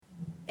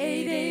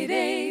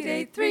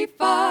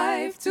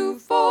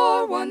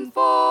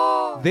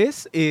888-835-2414.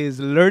 This is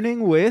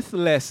Learning with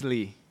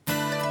Leslie.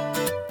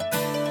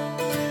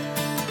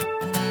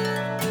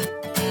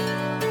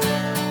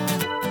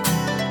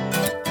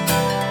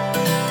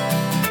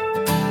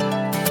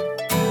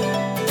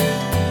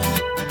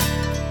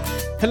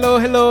 Hello,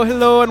 hello,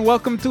 hello, and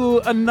welcome to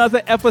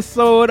another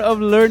episode of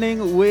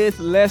Learning with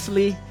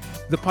Leslie,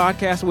 the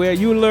podcast where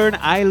you learn,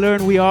 I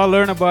learn, we all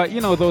learn about,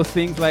 those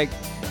things like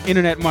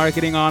internet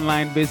marketing,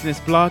 online business,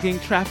 blogging,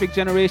 traffic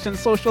generation,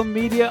 social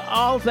media,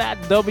 all that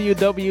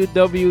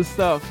WWW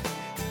stuff.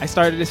 I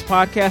started this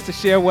podcast to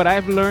share what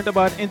I've learned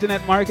about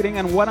internet marketing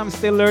and what I'm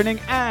still learning,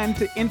 and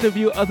to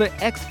interview other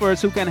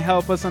experts who can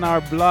help us on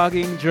our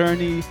blogging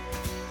journey.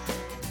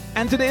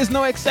 And today is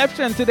no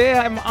exception. Today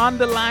I'm on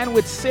the line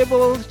with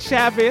Sibyl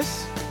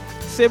Chavis.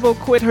 Sibyl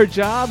quit her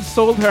job,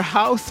 sold her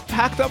house,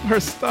 packed up her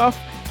stuff,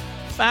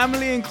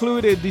 family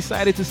included,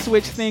 decided to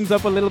switch things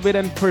up a little bit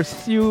and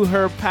pursue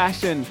her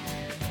passion.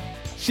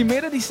 She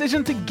made a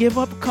decision to give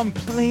up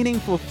complaining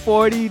for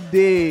 40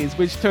 days,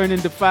 which turned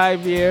into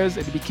 5 years.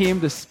 It became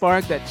the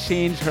spark that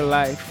changed her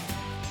life.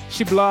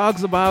 She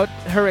blogs about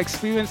her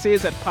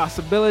experiences at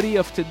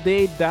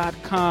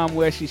possibilityoftoday.com,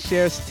 where she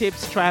shares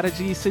tips,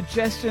 strategies,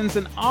 suggestions,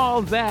 and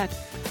all that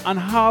on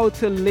how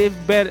to live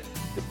better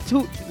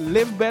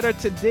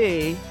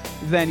today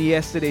than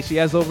yesterday. She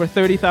has over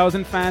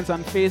 30,000 fans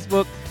on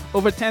Facebook,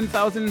 over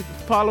 10,000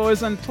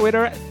 followers on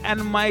Twitter,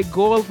 and my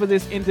goal for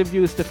this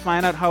interview is to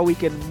find out how we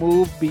can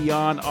move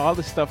beyond all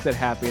the stuff that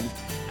happened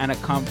and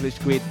accomplish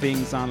great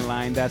things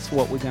online. That's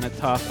what we're going to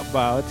talk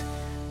about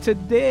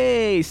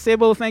today.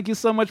 Sibyl, thank you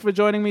so much for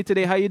joining me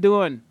today. How you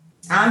doing?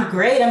 I'm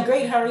great.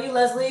 How are you,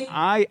 Leslie?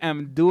 I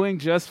am doing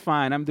just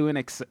fine. I'm doing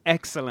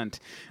excellent.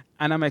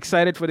 And I'm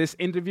excited for this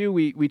interview.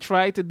 We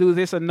tried to do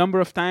this a number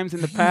of times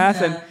in the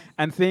past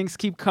and things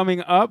keep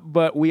coming up,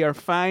 but we are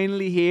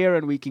finally here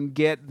and we can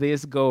get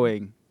this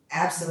going.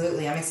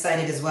 Absolutely. I'm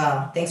excited as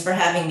well. Thanks for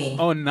having me.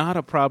 Oh, not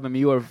a problem.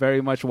 You are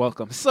very much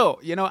welcome. So,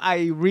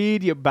 I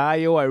read your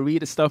bio, I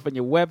read the stuff on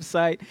your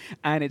website,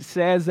 and it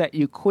says that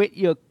you quit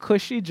your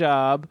cushy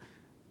job,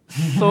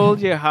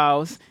 sold your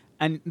house,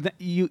 and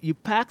you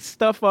packed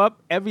stuff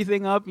up,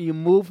 everything up, you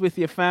moved with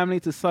your family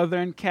to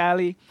Southern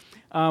Cali.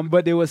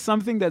 But there was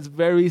something that's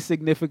very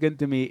significant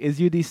to me, is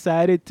you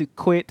decided to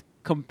quit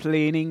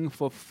complaining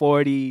for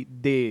 40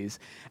 days.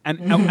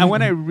 And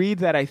when I read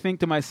that, I think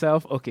to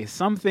myself, okay,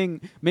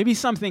 maybe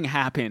something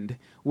happened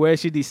where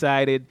she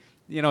decided,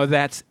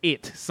 that's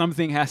it.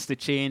 Something has to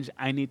change.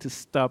 I need to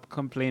stop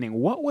complaining.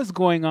 What was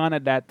going on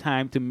at that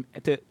time to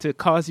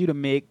cause you to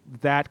make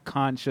that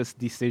conscious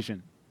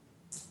decision?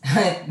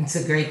 It's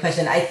a great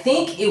question. I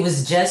think it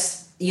was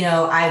just,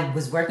 I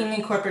was working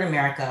in corporate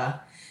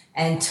America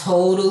and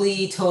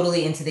totally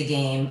into the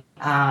game.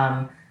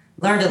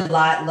 Learned a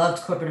lot,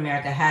 loved corporate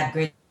America, had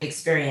great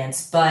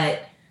experience.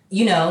 But,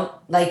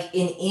 like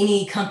in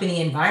any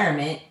company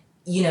environment,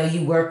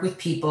 you work with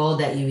people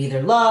that you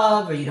either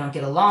love or you don't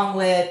get along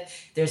with.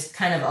 There's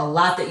kind of a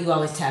lot that you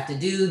always have to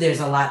do.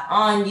 There's a lot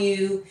on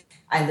you.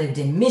 I lived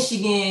in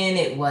Michigan.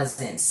 It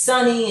wasn't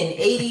sunny and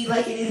 80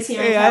 like it is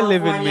here in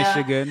California. I live in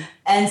Michigan.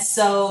 And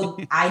so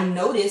I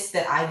noticed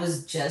that I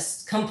was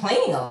just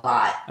complaining a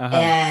lot. Uh-huh.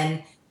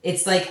 And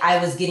it's like I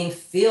was getting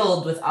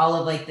filled with all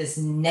of like this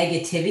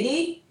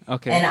negativity.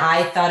 Okay. And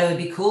I thought it would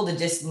be cool to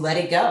just let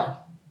it go.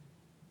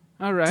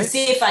 All right. To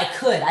see if I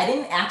could. I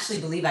didn't actually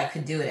believe I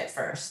could do it at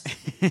first.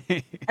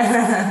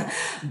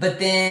 But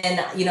then,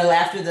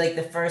 after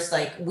the first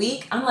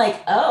week, I'm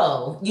like,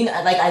 oh,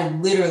 I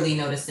literally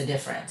noticed a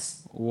difference.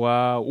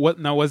 Wow.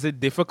 Now, was it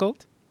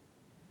difficult?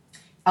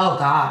 Oh,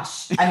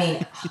 gosh. I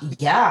mean,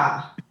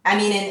 yeah. I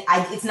mean, and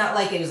it's not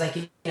like it was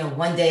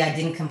one day I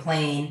didn't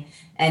complain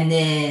and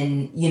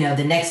then,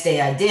 the next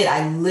day I did.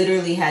 I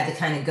literally had to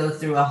kind of go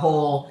through a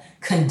whole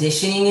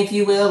conditioning, if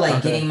you will,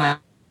 getting my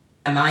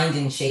mind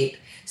in shape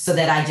so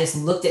that I just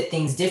looked at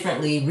things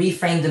differently,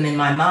 reframed them in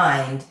my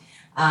mind,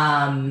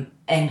 and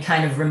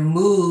kind of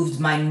removed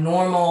my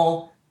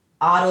normal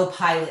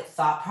autopilot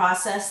thought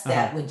process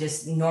that would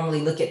just normally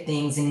look at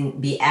things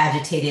and be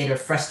agitated or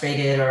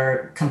frustrated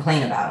or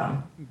complain about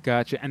them.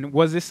 Gotcha. And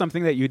was this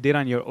something that you did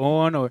on your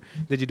own, or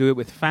did you do it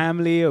with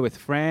family or with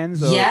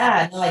friends? Or?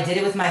 Yeah, no, I did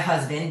it with my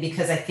husband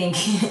because I think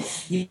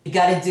you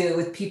got to do it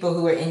with people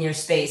who are in your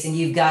space and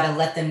you've got to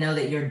let them know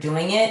that you're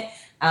doing it.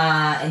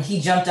 And he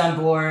jumped on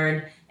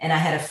board. And I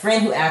had a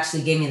friend who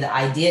actually gave me the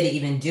idea to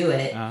even do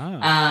it.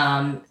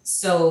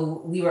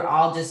 So we were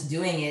all just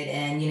doing it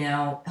and,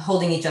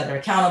 holding each other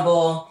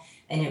accountable.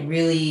 And it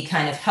really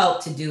kind of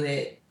helped to do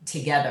it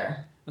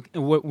together. Okay.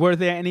 Were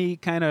there any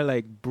kind of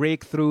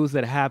breakthroughs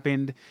that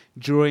happened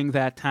during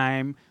that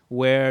time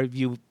where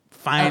you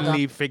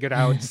finally figured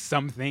out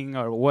something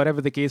or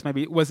whatever the case might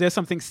be? Was there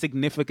something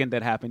significant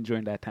that happened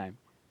during that time?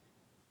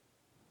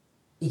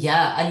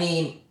 Yeah, I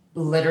mean,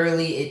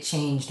 literally it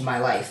changed my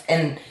life.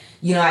 And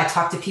I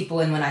talk to people,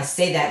 and when I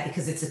say that,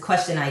 because it's a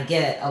question I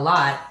get a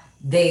lot,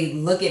 they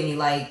look at me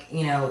like,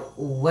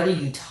 what are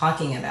you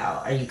talking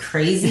about? Are you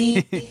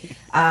crazy?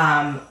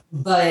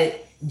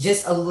 But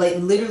just like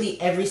literally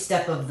every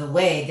step of the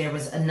way, there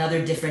was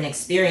another different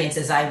experience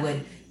as I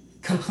would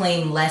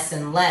complain less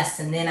and less.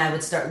 And then I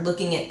would start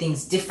looking at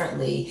things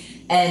differently.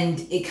 And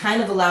it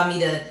kind of allowed me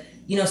to,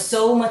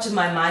 so much of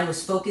my mind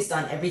was focused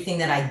on everything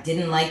that I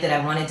didn't like, that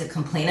I wanted to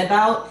complain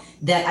about,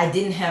 that I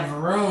didn't have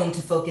room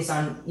to focus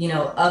on,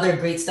 other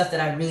great stuff that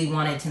I really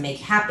wanted to make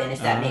happen,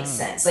 if that makes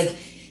sense. Like,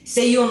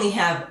 say you only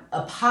have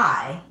a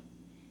pie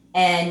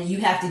and you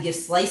have to give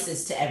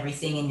slices to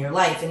everything in your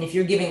life. And if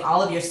you're giving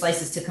all of your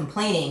slices to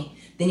complaining,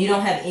 then you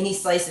don't have any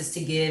slices to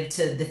give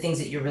to the things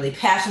that you're really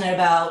passionate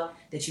about,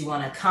 that you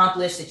want to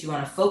accomplish, that you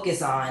want to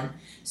focus on.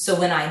 So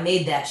when I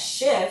made that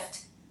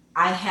shift,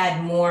 I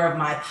had more of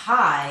my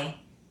pie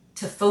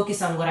to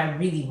focus on what I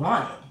really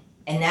wanted.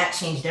 And that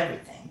changed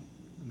everything.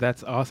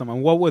 That's awesome.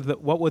 And what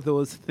were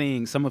those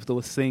things, some of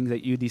those things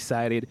that you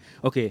decided,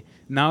 okay,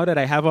 now that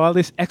I have all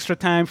this extra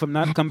time from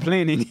not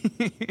complaining,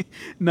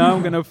 now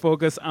I'm going to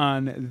focus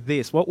on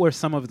this. What were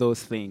some of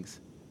those things?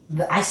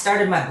 I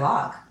started my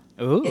blog.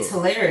 Ooh. It's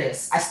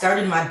hilarious. I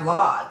started my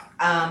blog.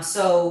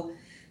 So,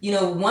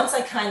 once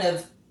I kind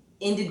of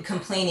ended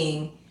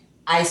complaining,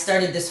 I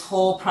started this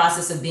whole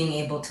process of being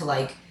able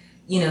to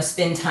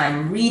spend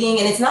time reading.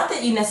 And it's not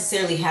that you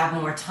necessarily have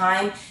more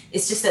time.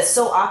 It's just that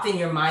so often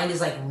your mind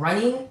is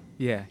running.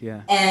 Yeah,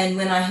 yeah. And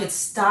when I had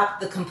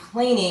stopped the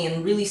complaining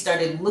and really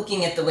started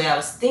looking at the way I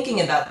was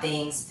thinking about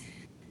things,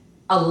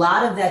 a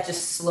lot of that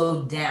just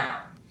slowed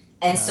down.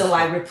 And so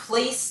I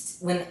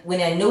replaced,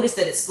 when I noticed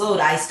that it slowed,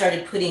 I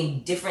started putting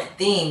different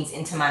things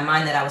into my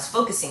mind that I was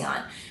focusing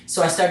on.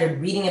 So I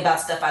started reading about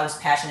stuff I was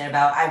passionate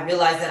about. I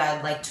realized that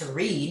I like to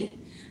read.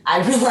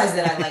 I realized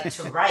that I like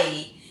to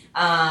write.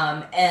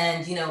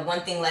 And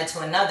one thing led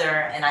to another,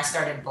 and I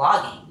started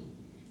blogging.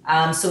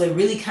 So it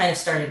really kind of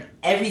started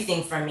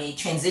everything for me,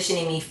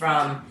 transitioning me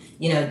from,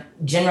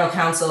 general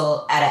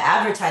counsel at an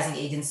advertising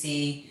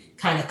agency,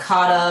 kind of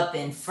caught up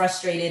and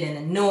frustrated and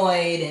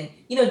annoyed and,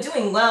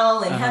 doing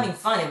well and having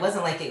fun. It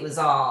wasn't like it was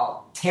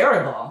all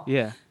terrible.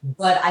 Yeah.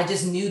 But I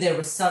just knew there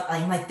was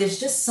there's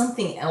just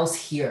something else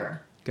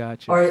here.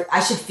 Gotcha. Or I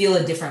should feel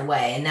a different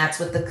way. And that's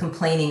what the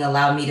complaining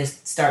allowed me to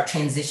start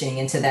transitioning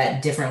into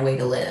that different way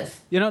to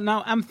live.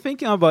 Now I'm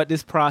thinking about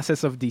this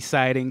process of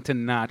deciding to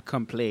not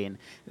complain.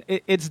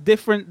 It's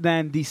different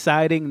than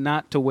deciding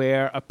not to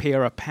wear a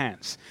pair of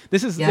pants.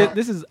 This is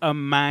a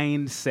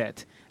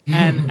mindset.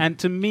 And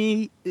to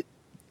me,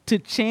 to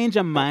change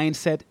a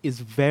mindset is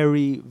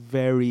very,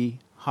 very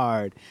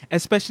hard,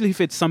 especially if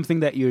it's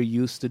something that you're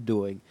used to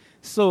doing.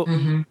 So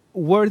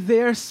were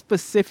there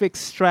specific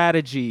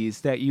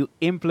strategies that you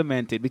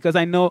implemented? Because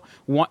I know,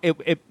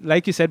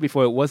 like you said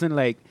before, it wasn't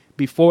like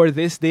before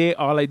this day,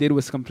 all I did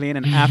was complain,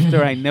 and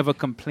after I never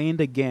complained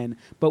again.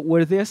 But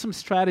were there some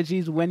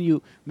strategies when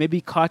you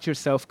maybe caught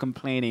yourself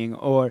complaining,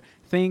 or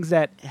things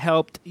that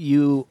helped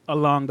you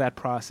along that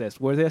process?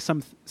 Were there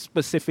some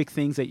specific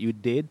things that you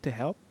did to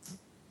help?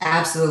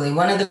 Absolutely.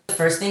 One of the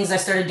first things I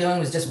started doing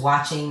was just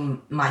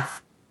watching my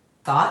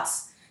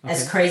thoughts. Okay.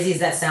 As crazy as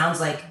that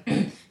sounds,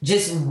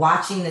 just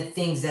watching the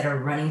things that are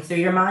running through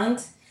your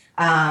mind.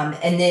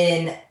 And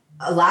then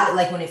a lot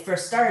of, when it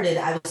first started,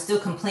 I was still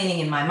complaining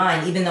in my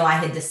mind, even though I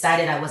had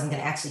decided I wasn't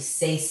going to actually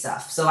say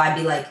stuff. So I'd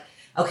be like,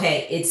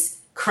 okay,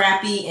 it's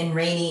crappy and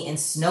rainy and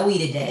snowy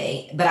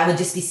today, but I would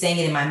just be saying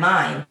it in my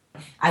mind.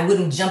 I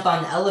wouldn't jump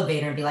on the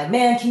elevator and be like,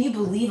 man, can you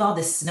believe all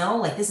this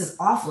snow? This is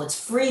awful. It's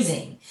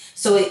freezing.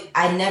 So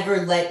I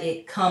never let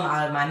it come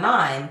out of my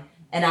mind.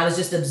 And I was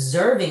just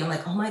observing. I'm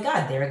like, oh my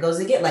God, there it goes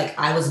again.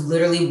 I was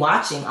literally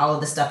watching all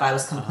of the stuff I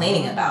was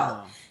complaining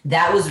about.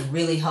 That was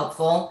really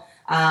helpful.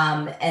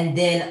 And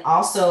then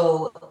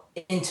also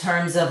in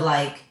terms of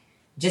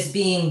just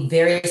being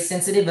very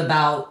sensitive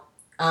about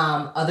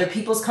other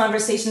people's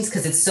conversations,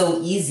 because it's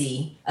so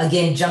easy.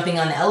 Again, jumping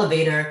on the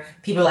elevator,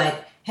 people are like,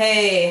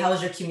 hey, how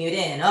was your commute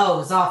in? Oh, it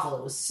was awful.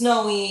 It was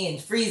snowy and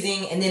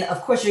freezing. And then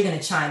of course you're going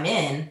to chime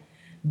in.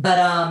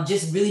 But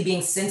just really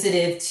being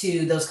sensitive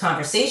to those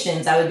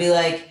conversations, I would be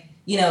like,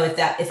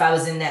 if I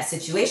was in that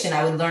situation,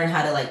 I would learn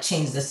how to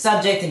change the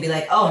subject and be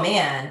like, oh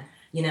man,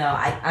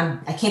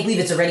 I can't believe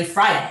it's already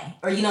Friday.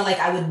 Or,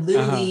 I would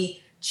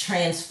literally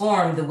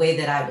transform the way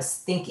that I was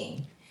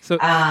thinking. So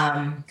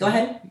go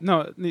ahead.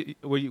 No,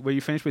 were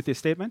you finished with your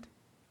statement?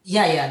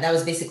 Yeah. That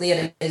was basically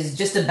it. It's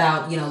just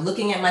about,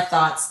 looking at my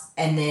thoughts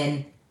and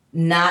then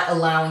not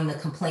allowing the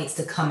complaints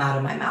to come out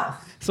of my mouth.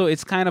 So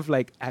it's kind of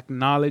like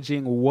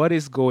acknowledging what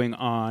is going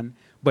on,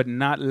 but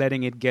not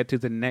letting it get to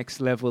the next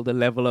level, the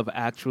level of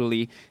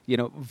actually,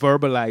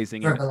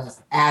 verbalizing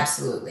it.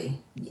 Absolutely.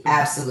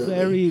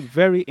 Very,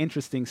 very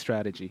interesting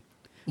strategy.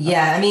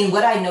 Yeah.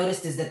 What I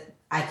noticed is that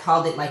I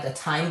called it a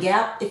time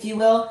gap, if you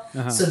will.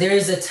 So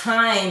there's a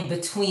time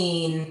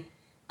between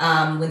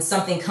when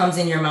something comes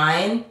in your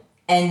mind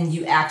and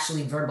you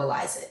actually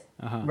verbalize it,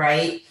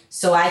 right?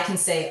 So I can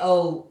say,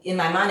 in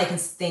my mind, I can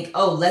think,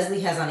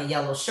 Leslie has on a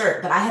yellow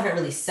shirt, but I haven't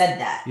really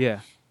said that. Yeah.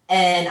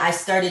 And I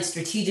started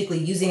strategically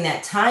using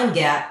that time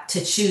gap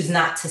to choose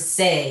not to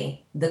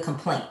say the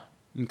complaint.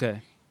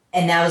 Okay.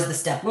 And that was the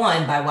step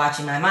one, by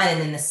watching my mind.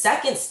 And then the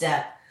second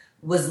step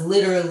was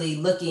literally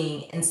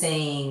looking and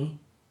saying,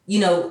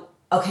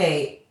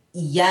 okay,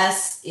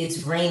 yes,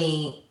 it's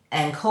rainy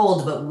and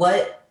cold, but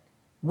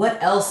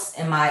what else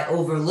am I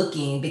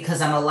overlooking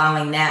because I'm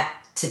allowing that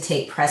to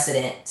take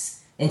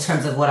precedence in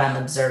terms of what I'm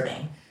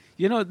observing?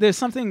 There's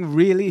something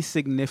really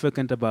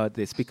significant about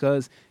this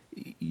because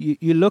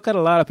you look at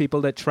a lot of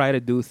people that try to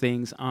do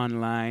things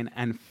online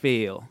and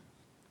fail.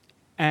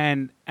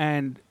 And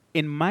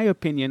in my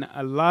opinion,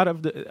 a lot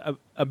of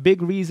a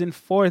big reason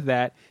for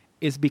that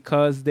is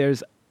because there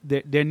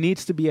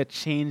needs to be a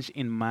change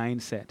in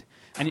mindset.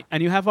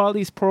 And you have all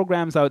these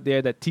programs out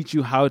there that teach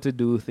you how to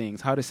do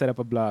things, how to set up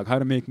a blog, how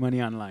to make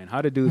money online,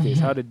 how to do this,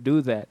 how to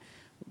do that.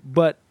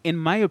 But in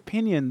my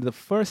opinion, the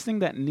first thing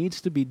that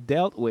needs to be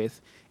dealt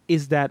with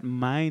is that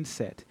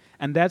mindset.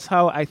 And that's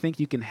how I think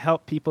you can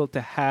help people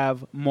to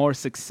have more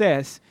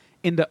success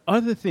in the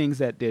other things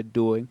that they're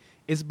doing,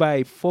 is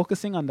by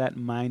focusing on that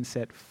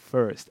mindset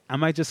first.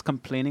 Am I just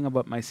complaining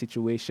about my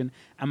situation?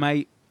 Am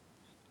I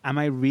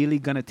really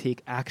going to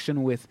take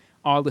action with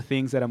all the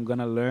things that I'm going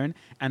to learn?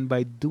 And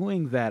by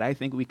doing that, I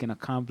think we can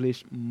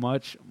accomplish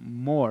much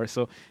more.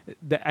 So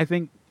I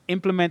think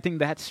implementing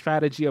that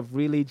strategy of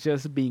really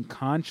just being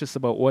conscious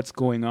about what's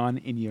going on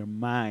in your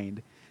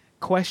mind,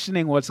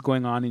 questioning what's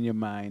going on in your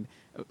mind,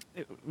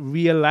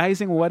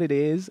 realizing what it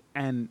is,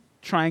 and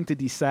trying to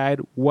decide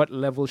what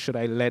level should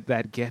I let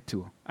that get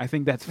to. I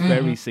think that's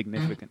very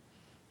significant.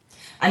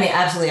 I mean,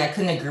 absolutely. I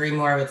couldn't agree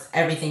more with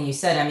everything you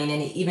said. I mean,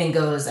 and it even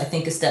goes, I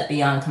think, a step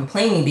beyond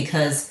complaining,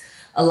 because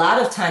a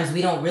lot of times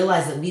we don't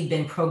realize that we've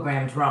been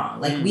programmed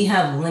wrong. Like we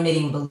have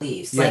limiting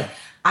beliefs. Yeah. Like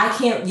I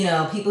can't,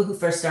 people who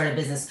first start a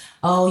business,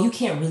 oh, you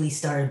can't really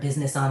start a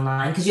business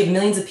online, because you have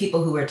millions of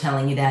people who are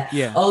telling you that,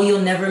 oh,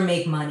 you'll never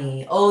make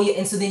money.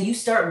 And so then you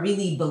start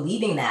really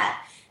believing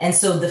that. And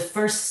so the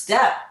first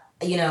step,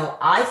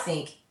 I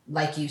think,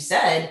 like you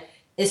said,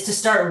 is to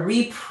start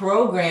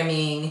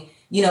reprogramming,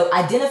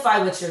 identify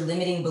what your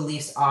limiting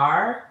beliefs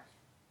are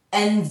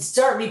and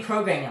start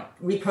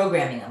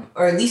reprogramming them,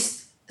 or at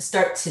least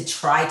start to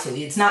try to.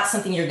 It's not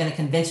something you're going to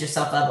convince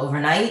yourself of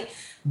overnight,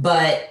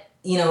 but,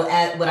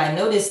 what I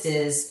noticed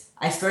is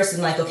I first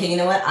am like, okay, you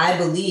know what? I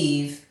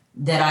believe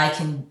that I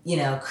can,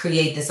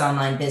 create this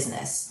online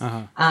business.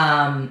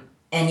 And,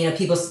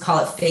 people call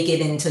it fake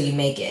it until you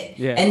make it.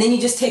 Yeah. And then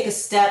you just take a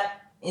step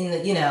in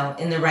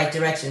the right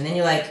direction. Then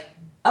you're like,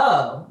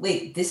 oh,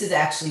 wait, this is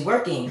actually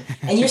working.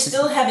 And you're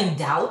still having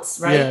doubts,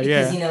 right?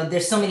 Because,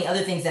 there's so many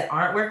other things that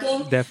aren't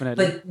working.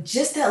 Definitely. But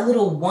just that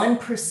little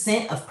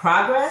 1% of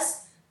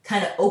progress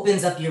kind of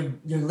opens up your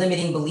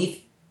limiting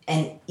belief.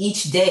 And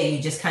each day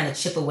you just kind of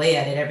chip away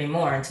at it every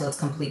more until it's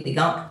completely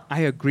gone.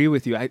 I agree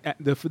with you.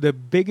 The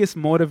biggest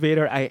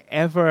motivator I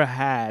ever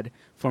had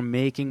for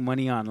making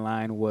money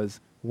online was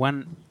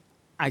when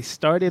I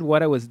started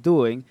what I was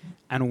doing,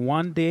 and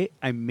one day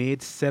I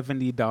made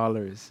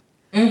 $70.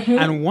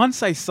 And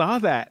once I saw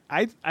that,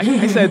 I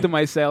said to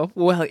myself,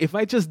 well, if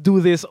I just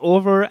do this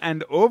over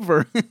and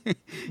over,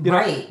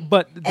 right.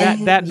 But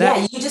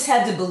you just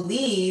had to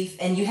believe,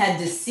 and you had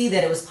to see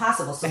that it was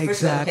possible. So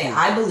first of all, okay,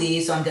 I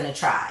believe, so I'm going to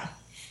try.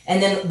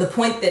 And then the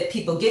point that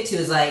people get to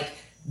is like,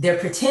 they're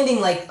pretending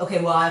like,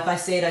 okay, well, if I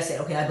say it, I say,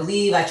 okay, I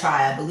believe, I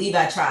try, I believe,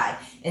 I try.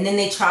 And then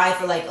they try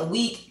for like a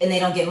week and they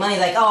don't get money.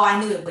 Like, oh, I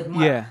knew it wouldn't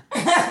work. Yeah.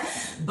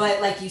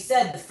 But like you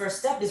said, the first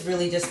step is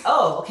really just,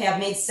 oh, okay, I've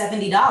made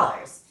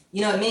 $70.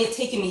 It may have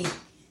taken me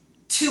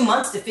 2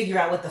 months to figure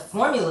out what the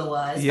formula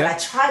was, but I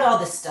tried all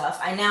this stuff.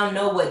 I now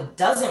know what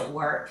doesn't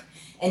work.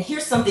 And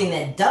here's something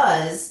that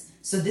does.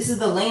 So this is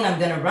the lane I'm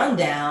going to run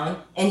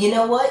down. And you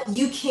know what?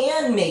 You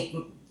can make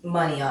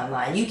money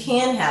online. You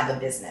can have a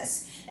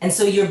business. And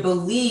so your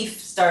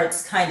belief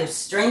starts kind of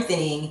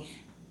strengthening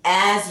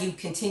as you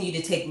continue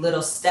to take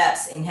little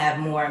steps and have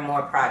more and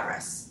more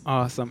progress.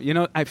 Awesome.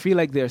 I feel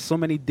like there are so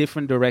many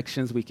different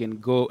directions we can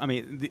go. I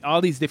mean, all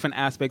these different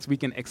aspects we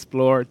can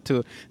explore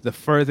to the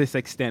furthest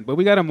extent, but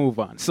we got to move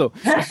on. So,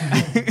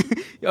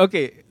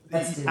 okay,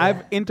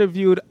 I've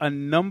interviewed a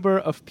number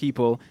of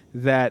people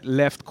that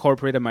left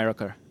corporate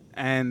America,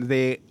 and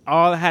they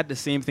all had the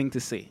same thing to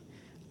say.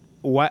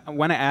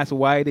 When I asked,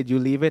 why did you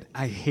leave it?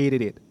 I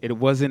hated it. It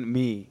wasn't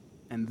me,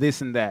 and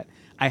this and that.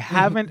 I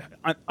haven't,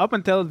 up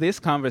until this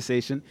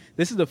conversation,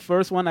 this is the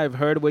first one I've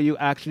heard where you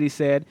actually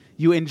said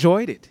you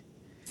enjoyed it.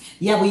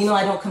 Yeah, well,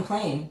 I don't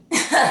complain.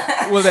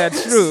 Well,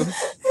 that's true.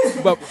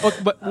 But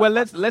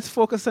let's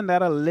focus on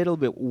that a little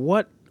bit.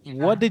 What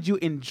did you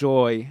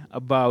enjoy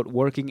about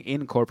working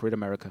in corporate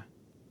America?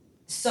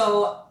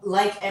 So,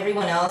 like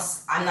everyone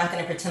else, I'm not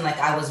going to pretend like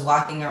I was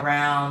walking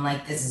around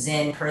like this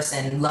Zen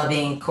person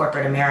loving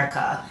corporate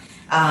America.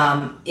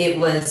 It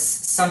was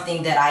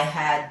something that I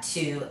had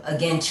to,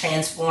 again,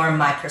 transform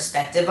my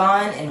perspective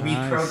on and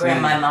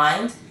reprogram my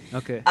mind.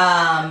 Okay.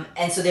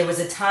 And so there was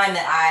a time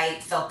that I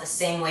felt the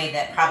same way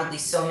that probably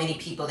so many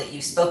people that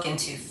you've spoken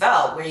to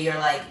felt, where you're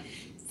like,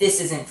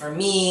 this isn't for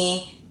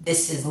me,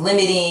 this is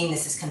limiting,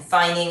 this is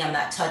confining, I'm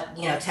not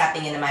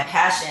tapping into my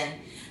passion.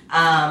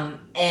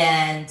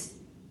 And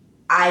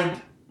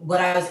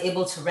what I was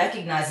able to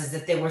recognize is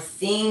that there were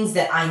things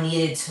that I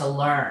needed to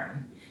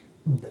learn.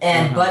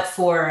 And but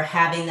for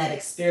having that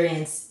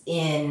experience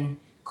in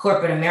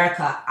corporate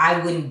America, I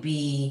wouldn't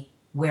be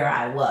where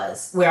I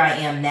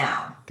am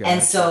now. Gotcha.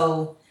 And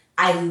so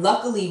I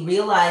luckily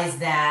realized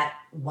that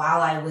while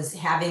I was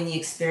having the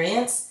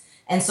experience.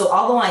 And so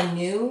although I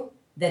knew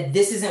that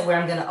this isn't where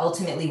I'm going to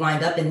ultimately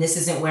wind up and this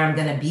isn't where I'm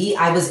going to be,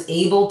 I was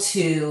able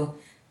to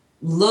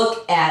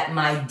look at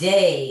my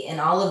day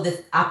and all of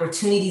the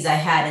opportunities I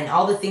had and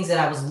all the things that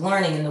I was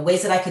learning and the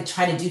ways that I could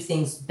try to do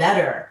things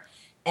better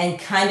and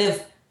kind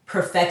of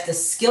perfect a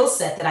skill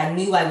set that I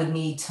knew I would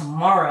need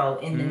tomorrow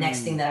in the next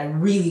thing that I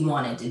really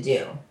wanted to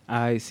do.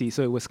 I see.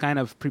 So it was kind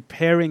of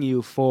preparing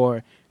you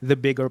for the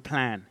bigger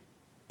plan.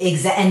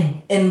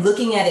 Exactly. And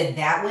looking at it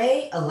that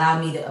way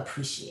allowed me to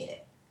appreciate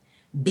it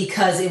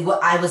because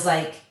I was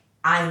like,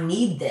 I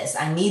need this.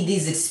 I need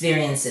these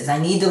experiences. I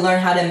need to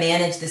learn how to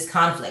manage this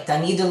conflict. I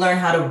need to learn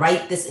how to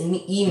write this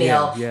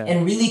email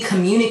and really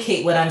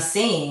communicate what I'm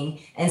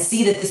saying and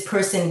see that this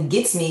person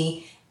gets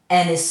me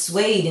and is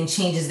swayed and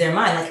changes their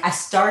mind. Like I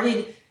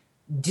started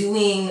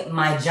doing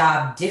my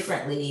job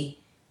differently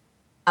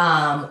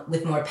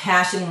with more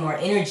passion, more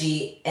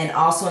energy, and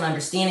also an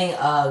understanding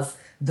of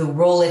the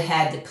role it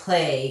had to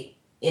play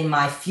in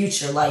my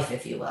future life,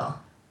 if you will.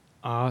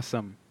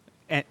 Awesome.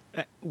 And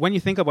when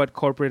you think about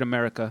corporate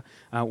America,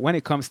 when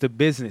it comes to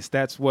business,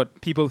 that's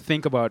what people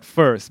think about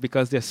first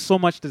because there's so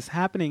much that's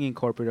happening in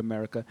corporate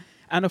America.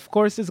 And of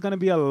course, there's going to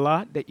be a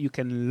lot that you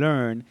can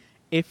learn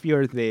if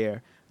you're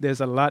there. There's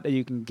a lot that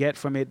you can get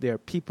from it. There are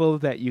people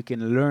that you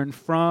can learn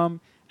from.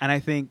 And I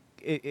think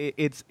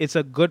it's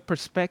a good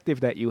perspective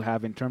that you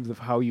have in terms of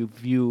how you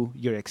view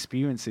your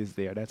experiences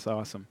there. That's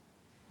awesome.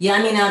 Yeah,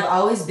 I mean, I've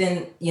always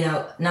been,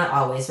 not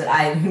always, but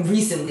I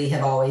recently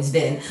have always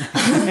been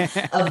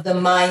of the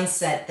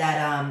mindset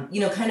that,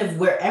 kind of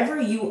wherever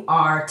you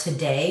are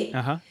today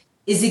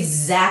is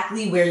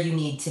exactly where you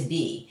need to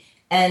be.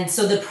 And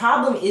so the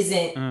problem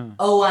isn't,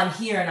 I'm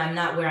here and I'm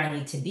not where I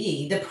need to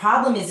be. The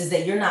problem is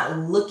that you're not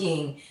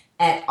looking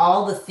at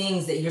all the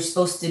things that you're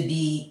supposed to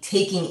be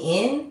taking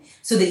in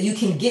so that you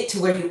can get to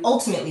where you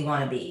ultimately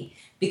want to be.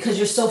 Because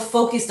you're so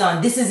focused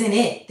on, this isn't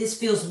it. This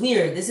feels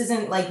weird. This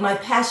isn't like my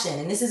passion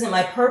and this isn't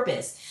my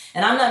purpose.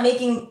 And I'm not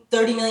making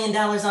 $30 million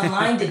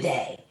online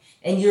today.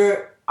 And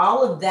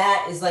all of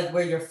that is like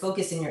where your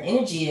focus and your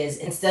energy is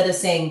instead of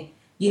saying,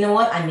 you know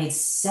what? I made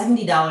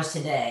 $70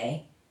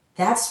 today.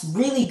 That's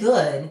really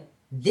good.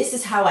 This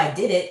is how I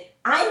did it.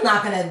 I'm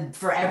not going to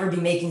forever be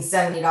making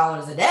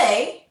 $70 a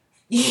day,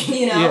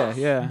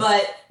 Yeah.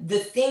 But the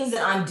things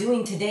that I'm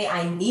doing today,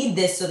 I need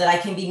this so that I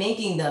can be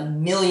making the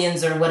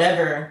millions or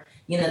whatever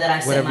that I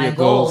set my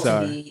goal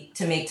to be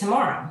to make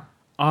tomorrow.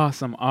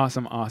 Awesome.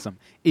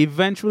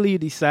 Eventually, you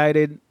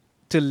decided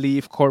to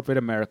leave corporate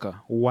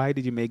America. Why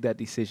did you make that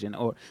decision?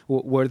 Or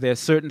were there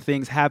certain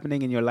things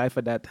happening in your life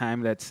at that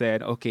time that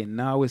said, okay,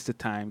 now is the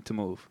time to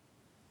move?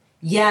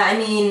 Yeah, I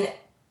mean,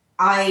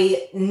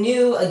 I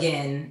knew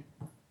again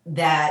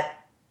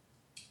that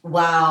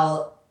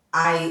while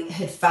I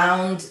had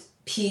found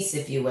peace,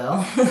 if you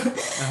will,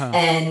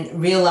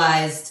 and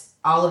realized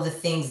all of the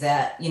things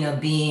that,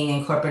 being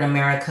in corporate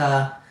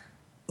America,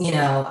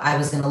 I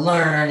was going to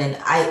learn. And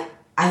I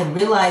had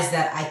realized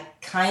that I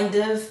kind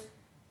of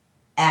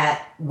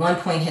at one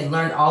point had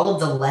learned all of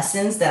the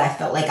lessons that I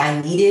felt like I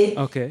needed.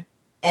 Okay.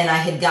 And I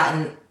had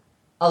gotten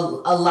a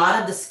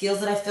lot of the skills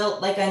that I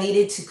felt like I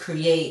needed to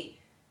create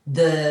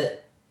the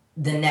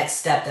next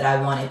step that I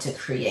wanted to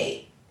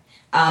create.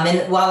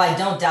 And while I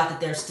don't doubt that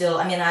there's still,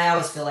 I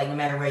always feel like no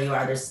matter where you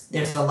are,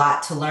 there's a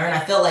lot to learn.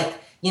 I felt like,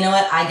 you know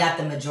what, I got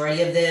the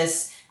majority of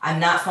this. I'm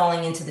not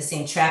falling into the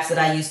same traps that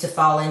I used to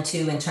fall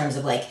into in terms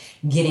of like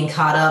getting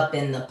caught up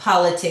in the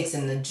politics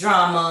and the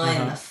drama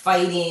and the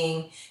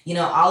fighting,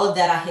 all of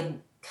that. I had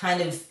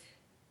kind of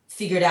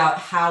figured out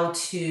how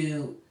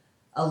to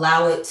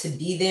allow it to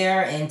be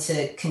there and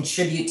to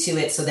contribute to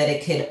it so that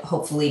it could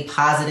hopefully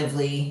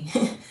positively,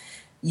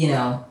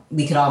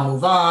 we could all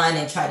move on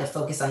and try to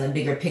focus on the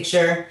bigger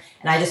picture.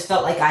 And I just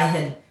felt like I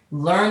had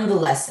learned the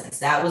lessons.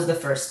 That was the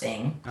first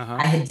thing.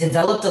 I had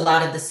developed a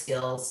lot of the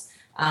skills.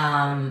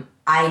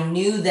 I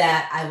knew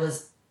that I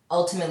was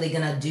ultimately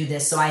going to do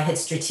this. So I had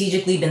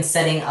strategically been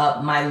setting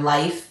up my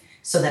life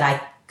so that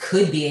I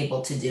could be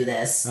able to do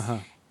this.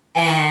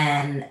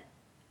 And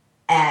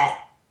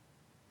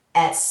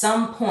at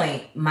some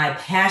point, my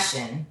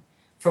passion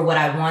for what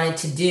I wanted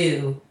to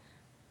do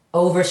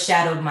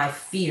overshadowed my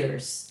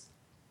fears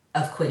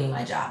of quitting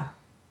my job.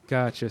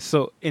 Gotcha.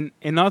 So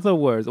in other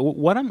words,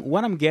 what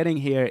I'm getting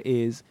here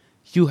is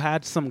you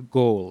had some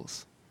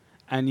goals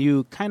and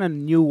you kind of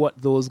knew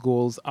what those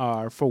goals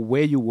are for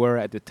where you were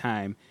at the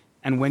time.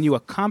 And when you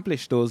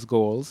accomplished those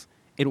goals,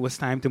 it was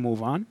time to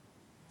move on?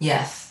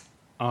 Yes.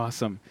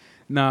 Awesome.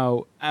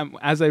 Now,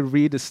 as I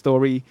read the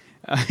story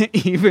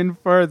even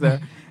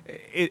further,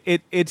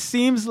 it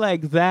seems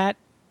like that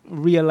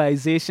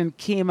realization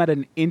came at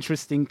an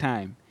interesting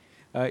time.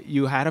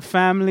 You had a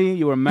family,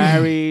 you were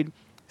married,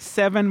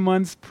 7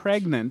 months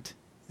pregnant.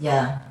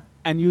 Yeah.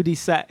 And you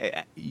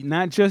decide,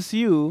 not just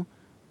you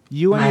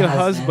and My your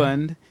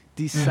husband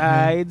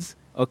decides,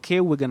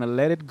 okay, we're going to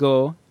let it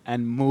go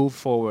and move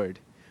forward.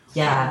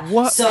 Yeah.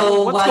 What's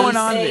So while you going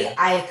on say there?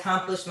 I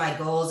accomplished my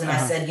goals and I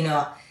Uh-huh.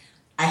 said,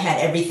 I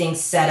had everything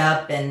set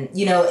up and,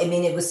 I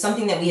mean, it was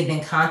something that we had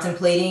been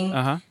contemplating.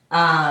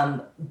 Uh-huh.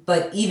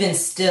 But even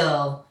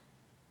still,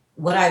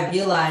 what I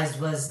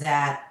realized was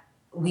that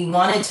we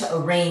wanted to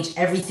arrange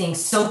everything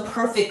so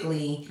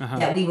perfectly Uh-huh.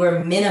 that we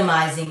were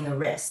minimizing the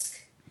risk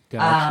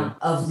Gotcha.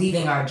 of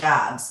leaving our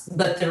jobs.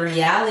 But the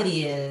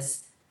reality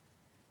is,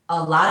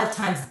 a lot of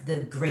times the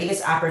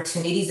greatest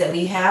opportunities that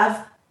we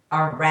have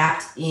are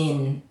wrapped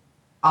in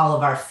all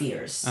of our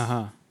fears.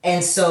 Uh-huh.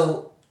 And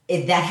so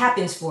that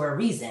happens for a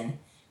reason.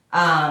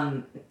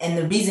 And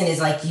the reason is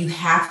like you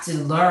have to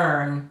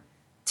learn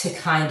to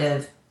kind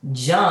of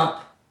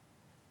jump,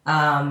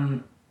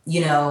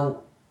 you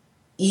know,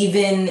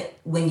 even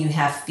when you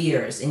have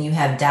fears and you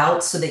have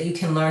doubts so that you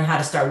can learn how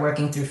to start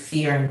working through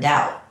fear and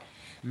doubt.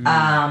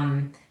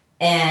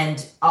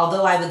 And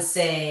although I would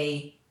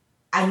say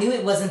I knew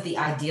it wasn't the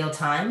ideal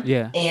time,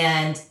 Yeah.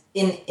 and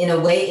in a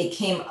way it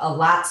came a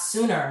lot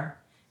sooner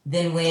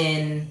than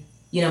when,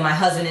 my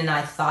husband and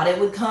I thought it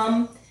would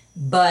come,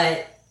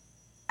 but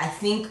I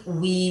think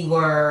we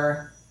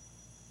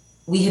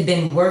had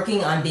been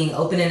working on being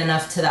open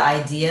enough to the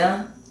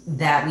idea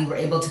that we were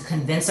able to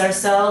convince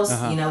ourselves,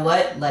 you know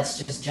what, let's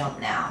just jump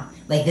now.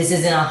 Like, this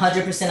isn't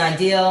 100%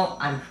 ideal.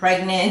 I'm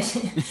pregnant.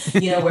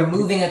 We're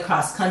moving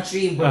across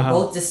country. We're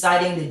both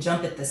deciding to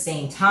jump at the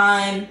same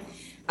time.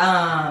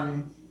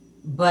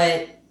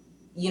 But,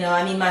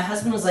 I mean, my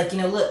husband was like,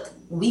 look,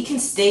 we can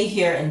stay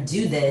here and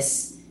do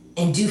this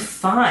and do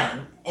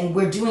fine. And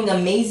we're doing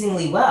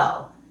amazingly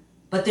well.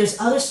 But there's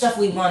other stuff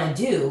we want to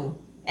do.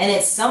 And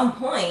at some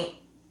point,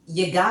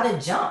 you got to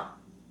jump.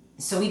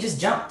 So we just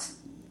jumped.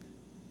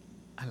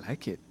 I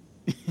like it.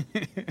 We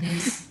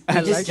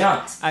just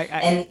jumped.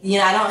 And,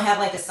 I don't have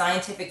like a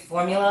scientific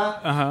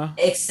formula,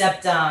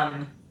 except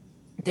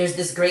there's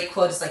this great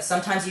quote. It's like,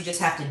 sometimes you just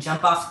have to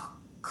jump off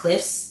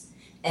cliffs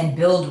and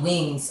build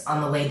wings on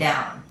the way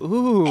down.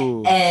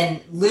 Ooh. And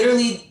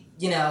literally,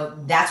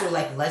 that's where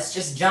like, let's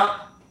just jump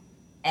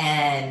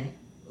and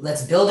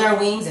let's build our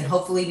wings and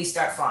hopefully we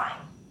start flying.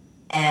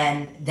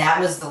 And that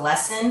was the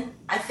lesson,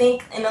 I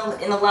think, in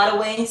a lot of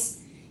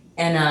ways.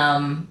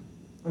 And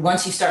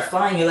once you start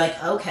flying, you're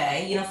like,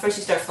 okay, first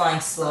you start flying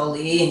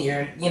slowly and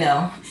you're,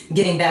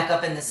 getting back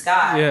up in the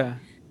sky. Yeah.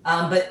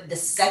 But the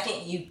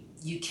second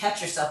you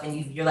catch yourself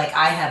and you're like,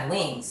 I have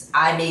wings,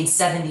 I made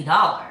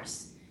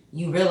 $70,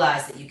 you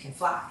realize that you can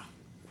fly.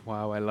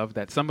 Wow, I love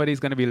that. Somebody's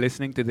going to be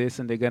listening to this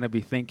and they're going to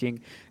be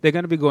thinking, they're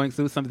going to be going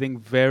through something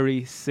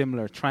very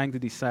similar, trying to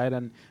decide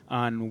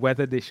on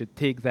whether they should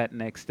take that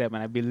next step.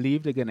 And I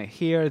believe they're going to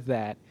hear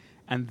that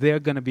and they're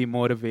going to be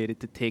motivated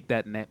to take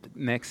that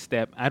next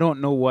step. I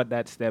don't know what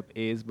that step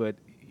is, but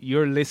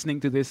you're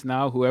listening to this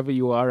now, whoever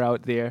you are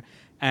out there,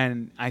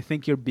 and I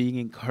think you're being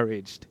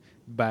encouraged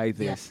by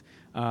this.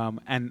 Yeah.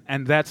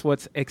 And that's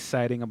what's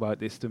exciting about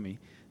this to me.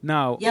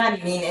 Now, yeah, I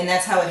mean, and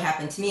that's how it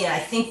happened to me. And I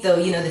think, though,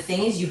 the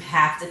thing is, you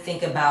have to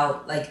think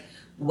about, like,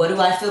 what do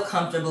I feel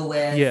comfortable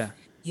with? Yeah.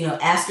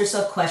 Ask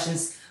yourself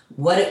questions.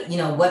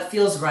 What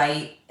feels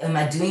right? Am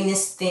I doing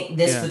this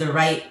for the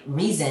right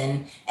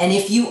reason? And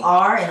if you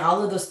are, and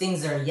all of those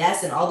things are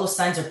yes, and all those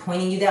signs are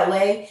pointing you that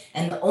way,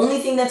 and the only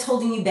thing that's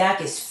holding you back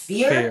is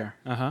fear.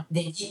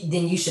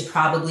 Then you should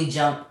probably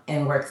jump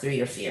and work through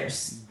your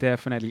fears.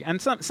 Definitely.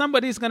 And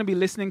somebody's going to be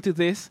listening to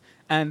this,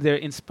 and they're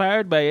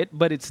inspired by it,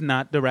 but it's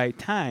not the right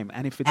time.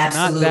 And if it's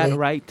Absolutely. not that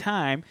right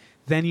time,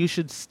 then you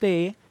should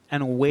stay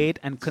and wait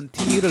and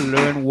continue to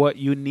learn what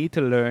you need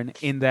to learn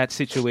in that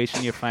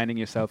situation you're finding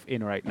yourself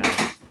in right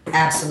now.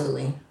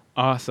 Absolutely.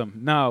 Awesome.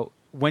 Now,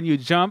 when you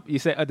jump, you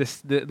say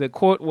the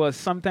quote was,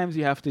 sometimes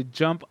you have to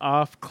jump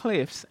off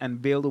cliffs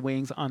and build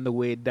wings on the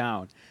way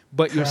down,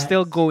 but Correct. You're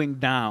still going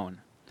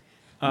down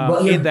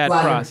in that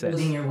process.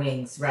 While you're building your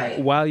wings, right.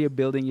 While you're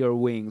building your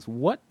wings.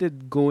 What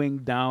did going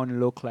down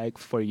look like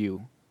for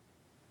you?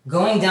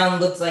 Going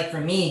down looked like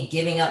for me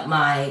giving up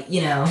my,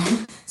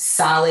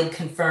 solid,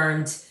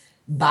 confirmed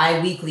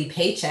bi-weekly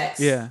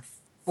paychecks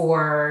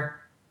for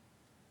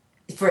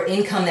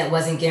income that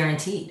wasn't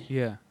guaranteed.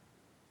 Yeah.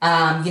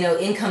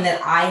 Income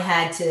that I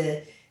had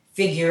to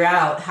figure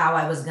out how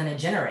I was going to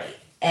generate,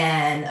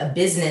 and a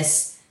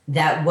business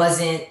that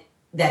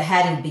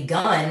hadn't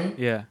begun.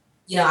 Yeah.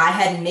 I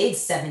hadn't made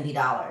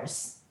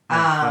 $70.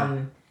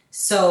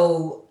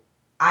 So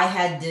I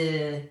had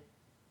to,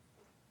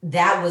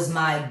 that was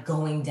my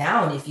going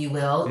down, if you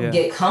will,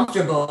 get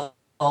comfortable,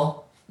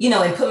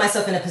 and put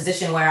myself in a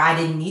position where I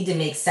didn't need to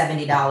make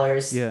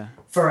 $70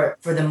 for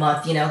the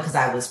month, because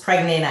I was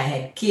pregnant, I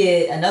had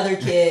another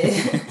kid.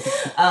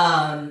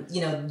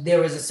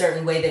 There was a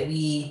certain way that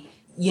we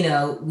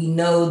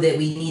know that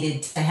we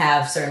needed to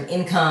have certain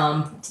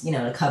income,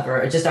 to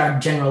cover just our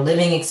general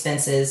living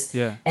expenses.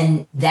 Yeah.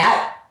 And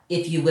that,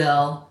 if you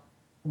will,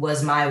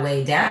 was my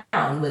way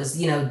down, was,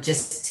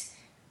 just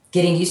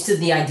getting used to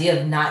the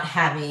idea of not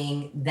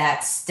having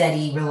that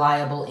steady,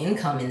 reliable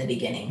income in the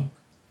beginning.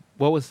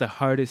 What was the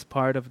hardest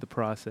part of the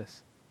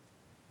process?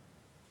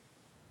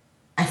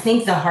 I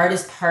think the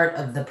hardest part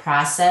of the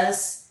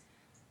process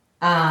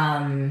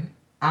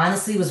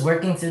honestly was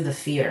working through the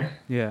fear.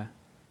 Yeah.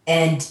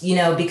 And,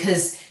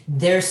 because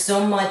there's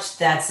so much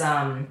that's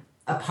a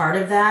part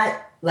of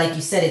that. Like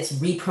you said, it's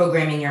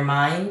reprogramming your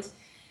mind.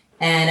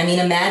 And I mean,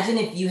 imagine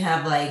if you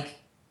have like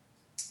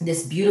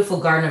this beautiful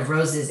garden of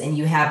roses and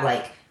you have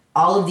like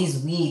all of these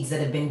weeds that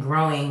have been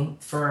growing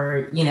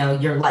for,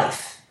 your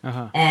life.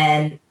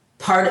 And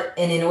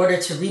in order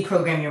to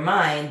reprogram your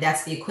mind,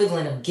 that's the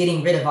equivalent of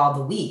getting rid of all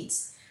the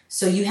weeds.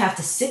 So you have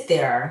to sit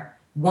there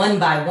one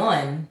by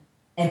one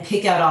and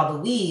pick out all the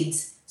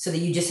weeds so that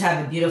you just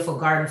have a beautiful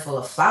garden full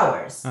of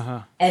flowers.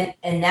 And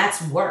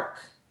that's work.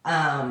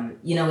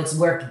 It's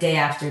work day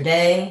after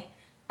day.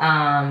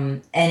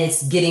 And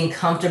it's getting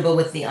comfortable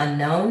with the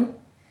unknown.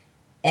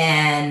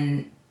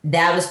 And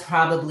that was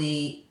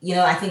probably,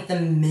 I think the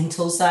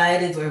mental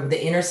side or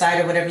the inner side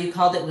or whatever you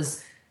called it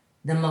was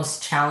the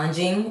most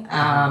challenging.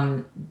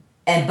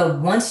 But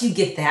once you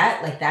get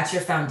that, like that's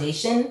your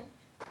foundation,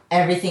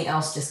 everything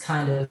else just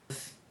kind of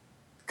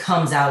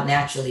comes out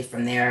naturally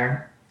from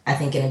there, I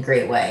think in a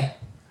great way.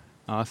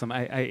 Awesome.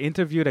 I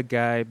interviewed a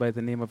guy by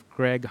the name of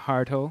Greg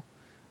Hartle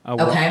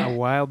a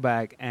while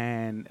back,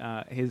 and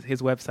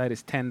his website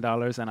is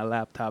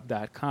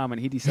 $10andalaptop.com,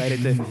 and he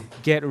decided to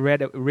get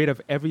rid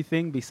of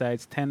everything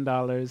besides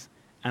 $10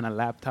 and a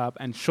laptop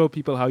and show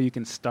people how you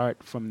can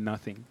start from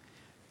nothing.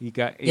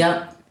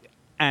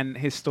 And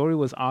his story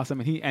was awesome.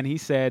 And he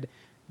said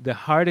the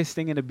hardest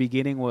thing in the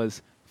beginning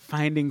was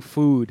finding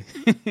food.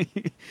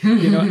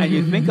 And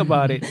you think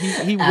about it,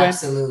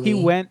 he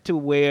went to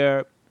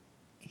where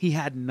he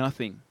had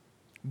nothing,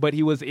 but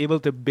he was able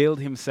to build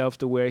himself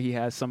to where he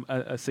has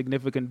a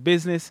significant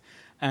business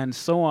and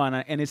so on.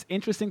 And it's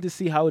interesting to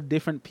see how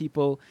different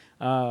people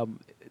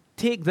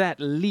take that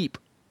leap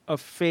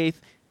of faith,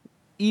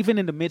 even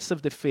in the midst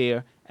of the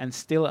fear, and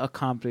still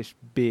accomplish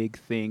big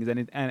things.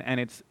 And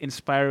it's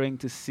inspiring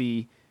to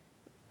see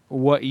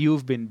what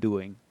you've been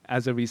doing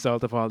as a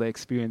result of all the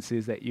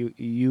experiences that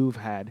you've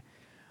had.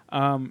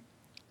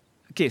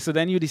 Okay, so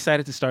then you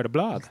decided to start a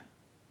blog.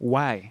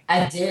 Why?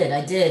 I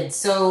did.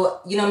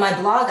 So, my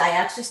blog, I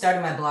actually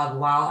started my blog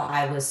while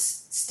I was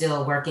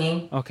still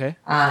working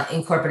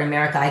in corporate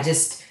America. I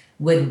just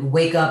would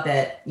wake up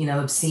at,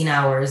 obscene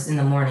hours in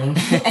the morning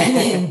and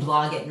then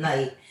blog at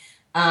night.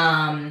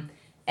 And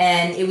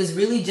it was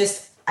really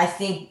just, I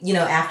think,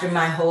 after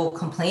my whole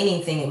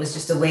complaining thing, it was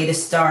just a way to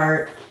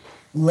start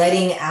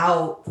letting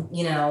out,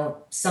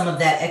 some of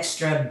that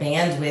extra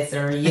bandwidth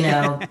or,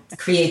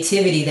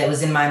 creativity that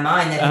was in my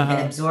mind that had been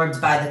absorbed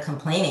by the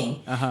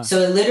complaining. So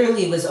it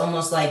literally was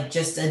almost like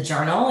just a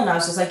journal. And I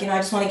was just like, I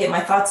just want to get my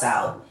thoughts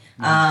out.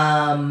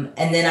 And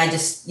then I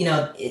just,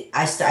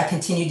 I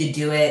continued to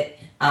do it.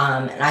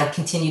 And I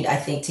continued, I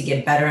think, to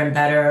get better and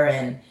better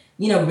and,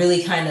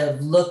 really kind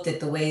of looked at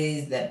the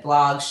ways that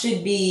blogs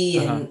should be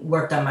and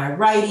worked on my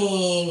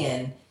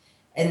writing.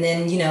 And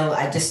then,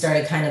 I just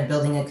started kind of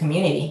building a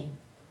community.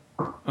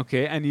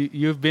 Okay, and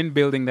you've been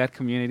building that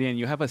community, and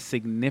you have a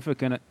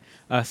significant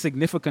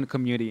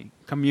community.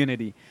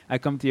 I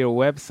come to your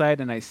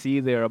website, and I see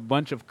there are a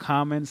bunch of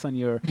comments on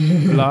your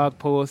blog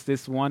post.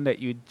 This one that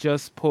you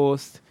just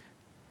posted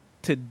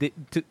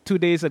 2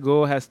 days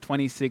ago has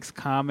 26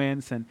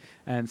 comments,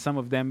 and some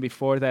of them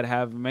before that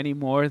have many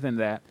more than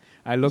that.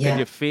 I look at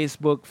your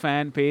Facebook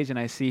fan page, and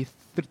I see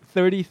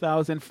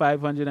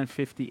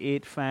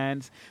 30,558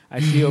 fans. I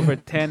see over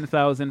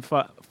 10,000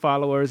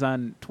 followers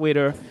on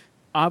Twitter.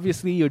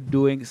 Obviously, you're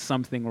doing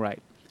something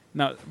right.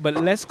 Now, but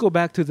let's go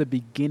back to the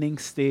beginning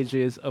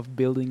stages of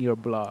building your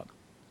blog.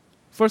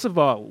 First of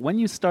all, when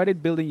you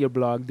started building your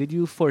blog, did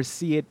you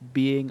foresee it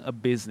being a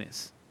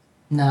business?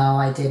 No,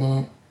 I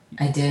didn't.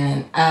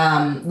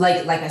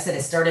 Like I said,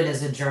 it started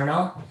as a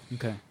journal.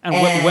 Okay. And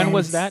when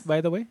was that,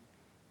 by the way?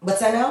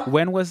 What's that now?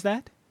 When was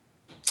that?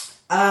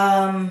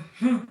 I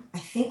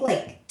think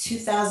like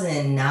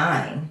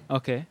 2009.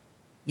 Okay.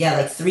 Yeah,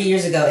 like 3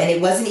 years ago. And it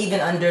wasn't even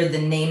under the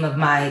name of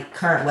my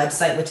current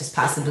website, which is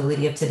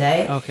Possibility of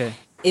Today. Okay.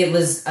 It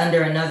was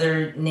under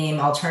another name,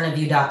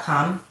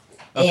 alternaview.com.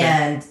 Okay.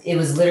 And it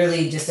was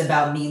literally just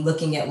about me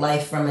looking at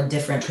life from a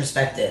different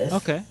perspective.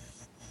 Okay.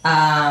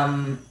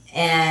 And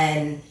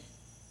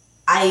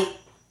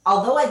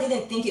although I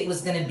didn't think it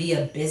was going to be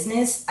a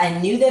business, I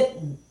knew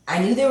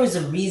there was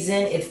a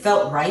reason. It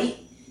felt right.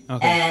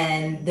 Okay.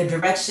 And the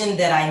direction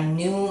that I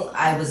knew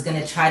I was going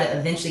to try to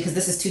eventually, because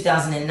this is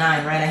 2009,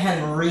 right? I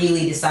hadn't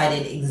really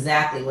decided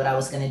exactly what I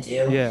was going to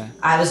do. Yeah.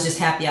 I was just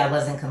happy I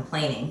wasn't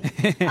complaining.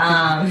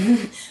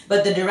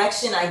 But the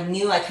direction I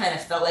knew I kind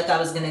of felt like I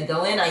was going to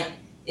go in,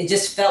 it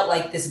just felt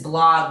like this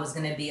blog was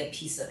going to be a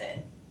piece of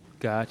it.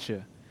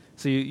 Gotcha.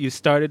 So you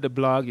started the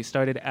blog, you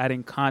started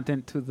adding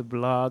content to the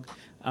blog.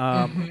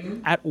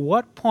 At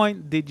what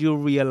point did you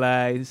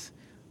realize,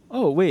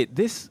 oh, wait,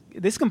 this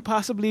can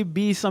possibly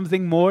be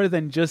something more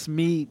than just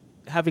me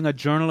having a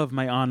journal of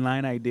my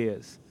online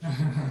ideas?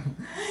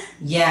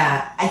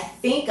 Yeah, I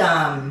think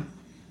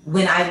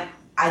when I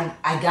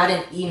got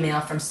an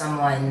email from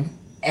someone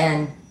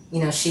and,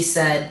 she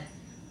said,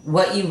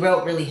 what you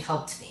wrote really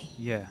helped me.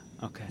 Yeah,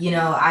 okay.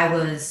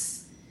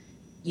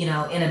 in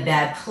a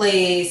bad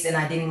place, and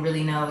I didn't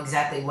really know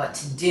exactly what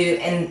to do.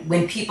 And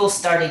when people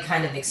started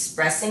kind of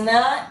expressing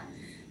that,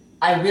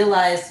 I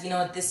realized,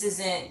 this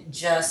isn't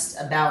just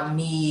about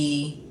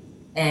me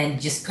and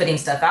just putting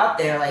stuff out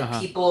there. Like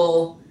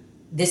people,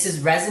 this is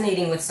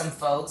resonating with some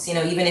folks,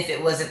 even if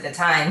it was at the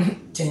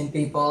time 10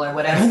 people or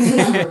whatever the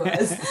number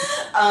was.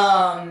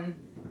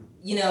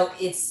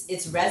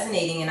 It's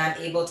resonating, and I'm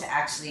able to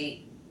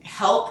actually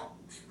help.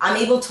 I'm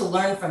able to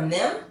learn from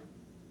them,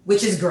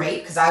 which is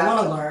great because I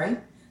want to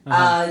learn.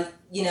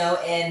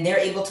 And they're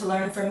able to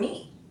learn from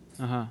me.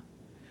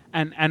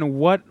 And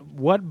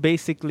what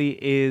basically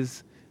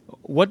is,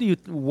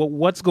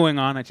 what's going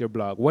on at your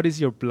blog? What is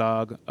your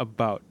blog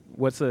about?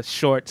 What's a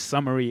short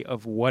summary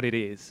of what it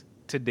is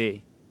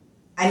today?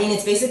 I mean,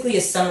 it's basically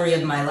a summary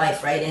of my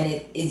life, right?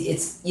 And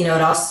it's it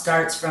all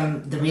starts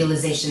from the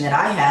realization that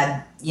I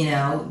had,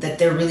 that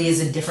there really is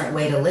a different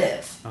way to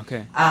live.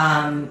 Okay.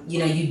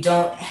 You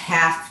don't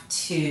have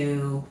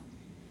to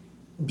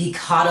be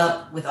caught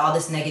up with all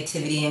this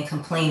negativity and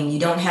complaining. You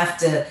don't have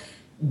to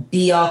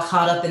be all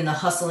caught up in the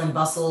hustle and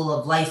bustle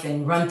of life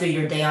and run through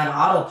your day on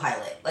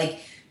autopilot. Like,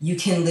 you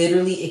can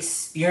literally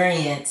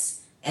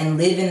experience and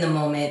live in the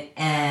moment.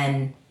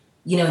 And,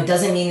 it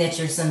doesn't mean that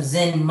you're some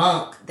Zen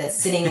monk that's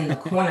sitting in the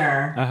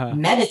corner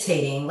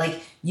meditating. Like,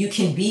 you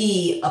can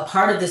be a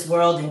part of this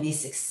world and be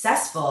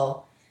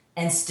successful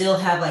and still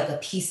have like a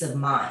peace of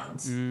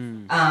mind.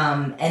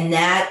 And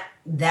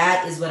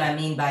that is what I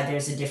mean by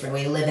there's a different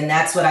way to live. And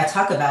that's what I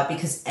talk about,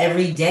 because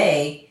every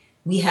day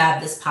we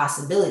have this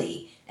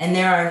possibility, and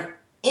there are an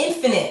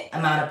infinite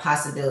amount of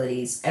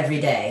possibilities every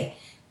day.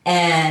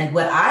 And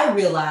what I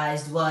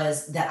realized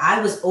was that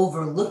I was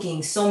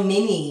overlooking so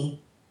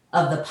many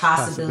of the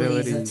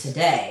possibilities of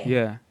today.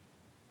 Yeah.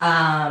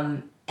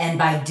 And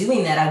by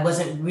doing that, I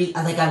wasn't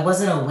I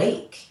wasn't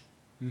awake.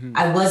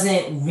 I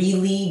wasn't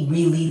really,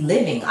 really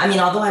living. I mean,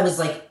 although I was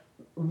like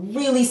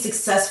really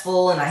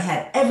successful and I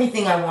had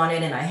everything I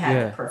wanted and I had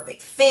a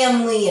perfect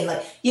family and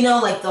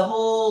like the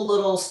whole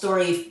little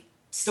story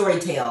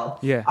tale.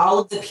 Yeah. All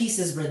of the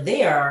pieces were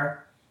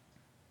there.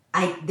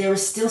 There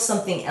was still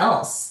something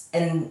else.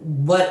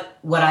 And what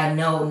I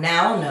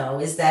know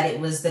is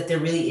that there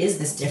really is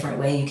this different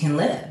way you can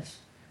live.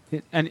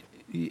 And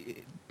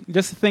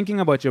just thinking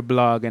about your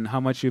blog and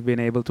how much you've been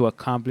able to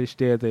accomplish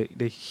there,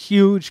 the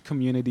huge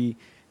community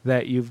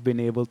that you've been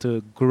able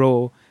to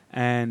grow,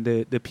 and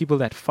the people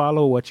that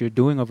follow what you're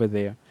doing over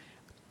there.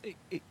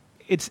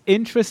 It's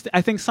interesting.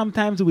 I think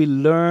sometimes we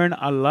learn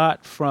a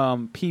lot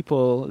from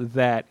people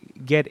that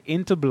get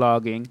into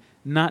blogging,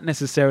 not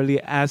necessarily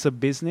as a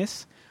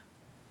business,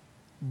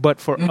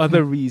 but for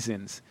other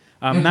reasons.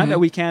 Not that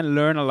we can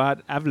learn a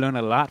lot. I've learned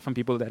a lot from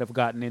people that have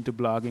gotten into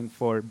blogging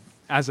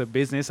as a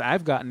business.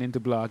 I've gotten into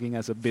blogging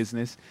as a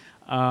business.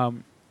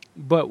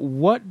 But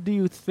what do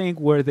you think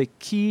were the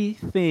key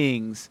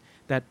things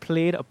that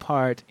played a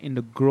part in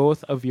the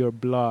growth of your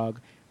blog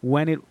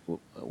when it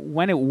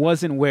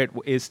wasn't where it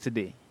is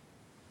today?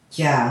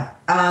 Yeah.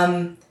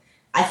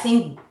 I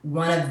think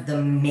one of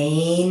the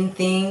main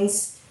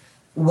things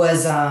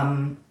was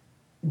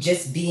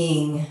just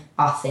being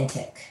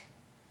authentic.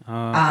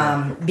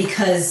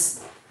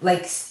 Because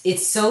like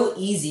it's so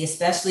easy,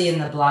 especially in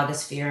the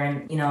blogosphere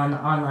and in the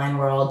online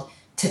world,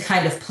 to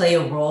kind of play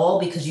a role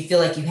because you feel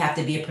like you have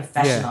to be a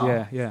professional.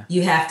 Yeah.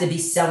 You have to be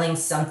selling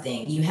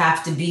something. You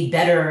have to be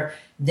better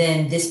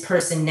than this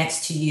person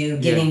next to you,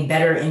 giving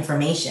better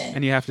information.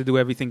 And you have to do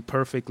everything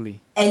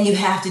perfectly.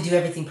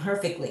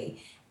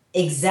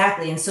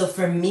 Exactly. And so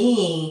for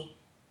me,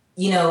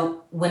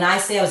 when I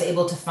say I was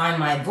able to find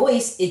my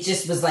voice, it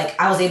just was like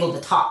I was able to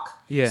talk.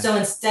 Yeah. So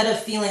instead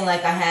of feeling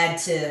like I had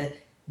to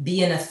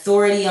be an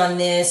authority on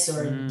this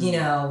or,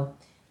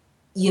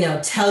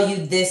 tell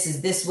you this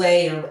is this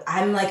way, or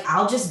I'm like,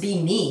 I'll just be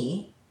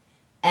me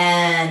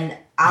and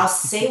I'll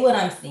say what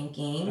I'm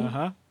thinking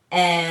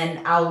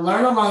and I'll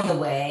learn along the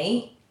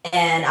way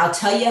and I'll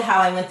tell you how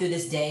I went through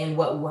this day and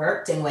what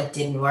worked and what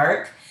didn't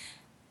work.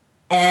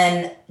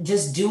 And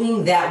just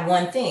doing that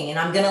one thing. And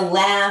I'm going to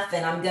laugh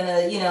and I'm going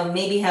to,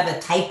 maybe have a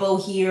typo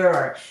here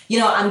or,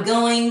 I'm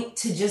going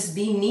to just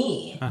be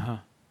me.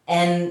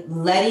 And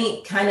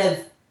letting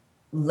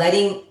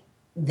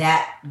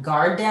that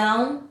guard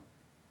down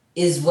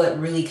is what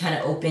really kind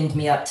of opened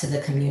me up to the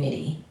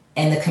community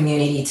and the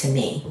community to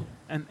me.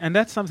 And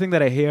that's something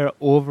that I hear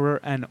over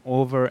and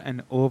over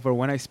and over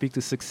when I speak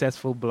to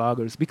successful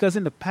bloggers. Because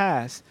in the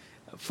past,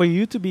 for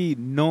you to be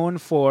known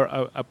for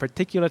a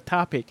particular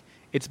topic,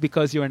 it's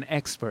because you're an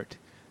expert.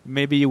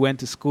 Maybe you went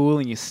to school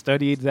and you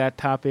studied that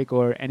topic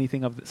or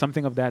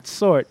something of that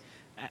sort.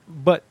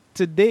 But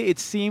today it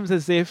seems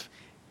as if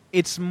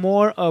it's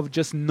more of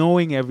just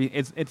knowing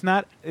It's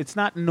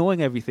not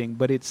knowing everything,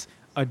 but it's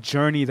a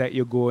journey that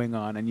you're going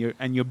on, and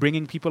you're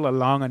bringing people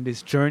along on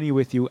this journey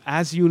with you.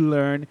 As you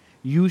learn,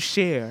 you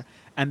share,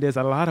 and there's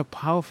a lot of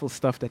powerful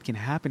stuff that can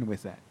happen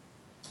with that.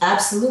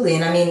 Absolutely,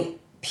 and I mean,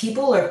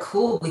 people are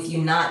cool with you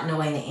not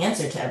knowing the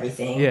answer to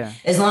everything. Yeah.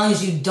 As long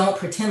as you don't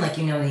pretend like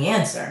you know the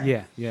answer.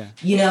 Yeah.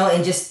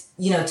 And just,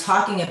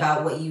 talking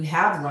about what you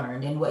have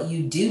learned and what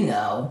you do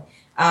know.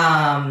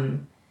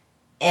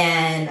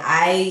 And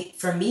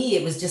for me,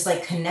 it was just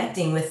like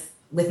connecting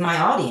with my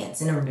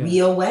audience in a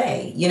real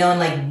way, and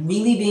like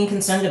really being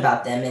concerned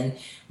about them. And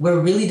we're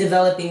really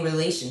developing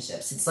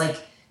relationships. It's like,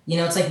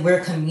 it's like we're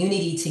a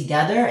community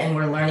together and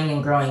we're learning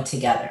and growing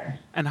together.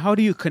 And how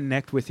do you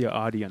connect with your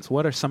audience?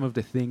 What are some of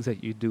the things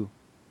that you do?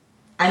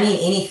 I mean,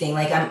 anything.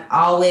 Like, I'm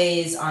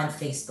always on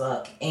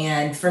Facebook.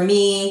 And for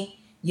me,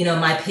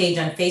 my page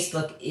on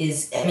Facebook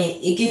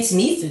it gets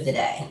me through the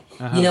day.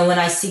 When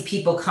I see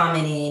people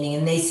commenting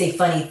and they say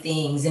funny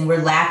things and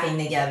we're laughing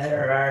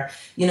together, or,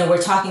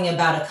 we're talking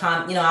about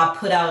I'll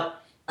put out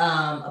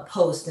a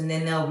post and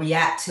then they'll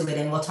react to it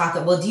and we'll talk,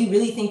 well, do you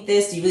really think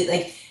this? Do you really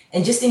like,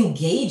 and just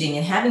engaging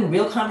and having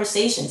real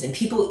conversations, and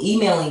people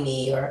emailing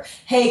me, or,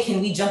 hey, can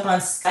we jump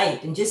on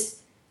Skype? And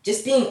just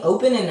being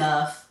open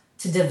enough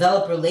to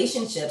develop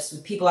relationships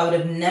with people I would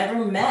have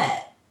never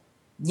met,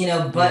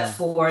 but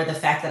for the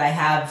fact that I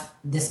have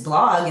this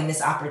blog and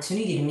this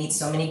opportunity to meet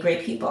so many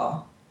great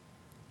people.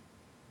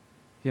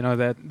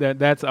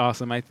 That's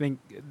awesome. I think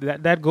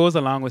that goes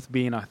along with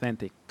being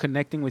authentic,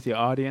 connecting with your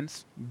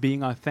audience,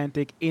 being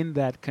authentic in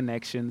that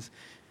connections.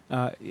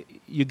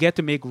 You get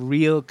to make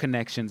real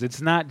connections.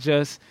 It's not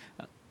just,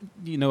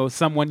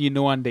 someone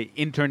on the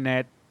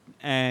internet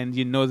and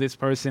this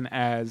person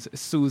as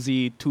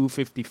Susie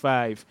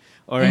 255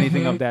 or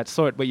anything of that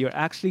sort, but you're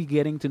actually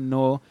getting to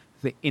know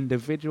the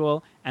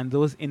individual, and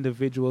those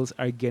individuals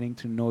are getting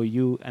to know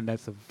you, and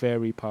that's a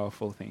very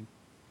powerful thing.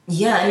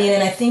 Yeah, I mean,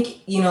 and I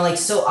think, like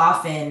so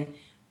often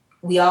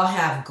we all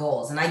have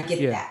goals, and I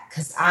get that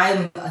because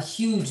I'm a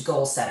huge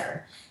goal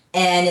setter.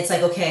 And it's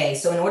like, okay,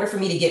 so in order for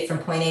me to get from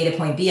point A to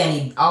point B, I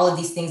need all of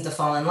these things to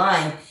fall in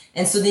line.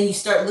 And so then you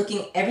start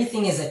looking,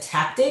 everything is a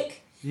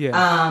tactic.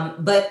 Yeah.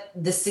 But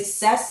the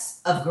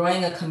success of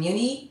growing a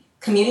community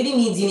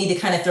means you need to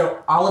kind of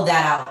throw all of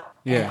that out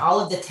and all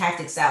of the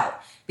tactics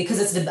out, because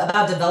it's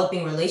about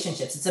developing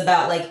relationships. It's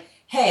about like,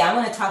 hey, I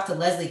want to talk to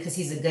Leslie because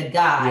he's a good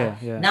guy,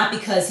 not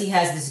because he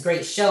has this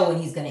great show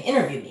and he's going to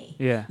interview me.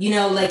 Yeah.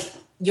 Like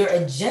your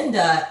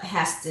agenda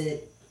has to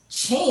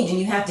change, and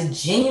you have to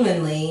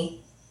genuinely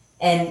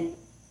and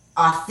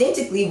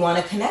authentically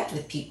want to connect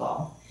with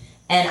people.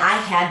 And I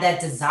had that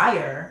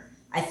desire,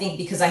 I think,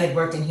 because I had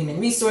worked in human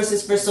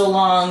resources for so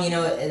long.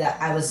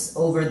 I was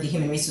over the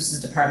human resources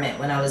department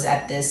when I was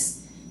at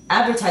this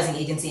advertising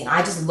agency, and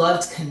I just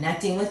loved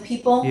connecting with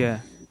people. Yeah.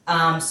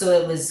 So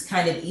it was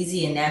kind of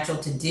easy and natural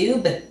to do,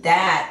 but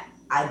that,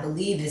 I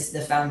believe, is the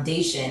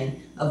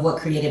foundation of what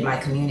created my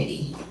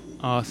community.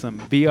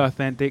 Awesome. Be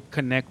authentic,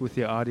 connect with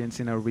your audience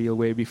in a real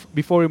way.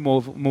 Before we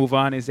move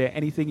on, is there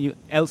anything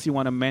else you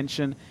want to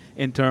mention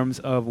in terms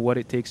of what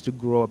it takes to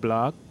grow a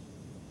blog?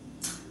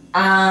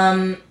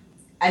 I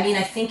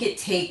think it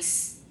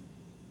takes,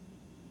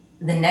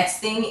 the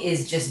next thing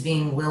is just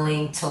being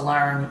willing to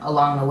learn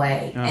along the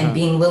way and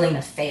being willing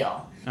to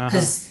fail.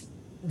 Because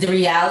the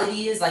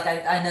reality is, like,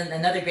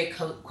 another great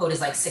quote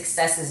is like,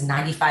 success is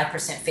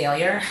 95%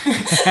 failure.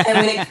 And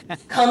when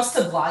it comes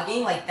to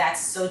blogging, like, that's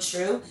so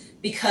true,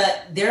 because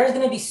there are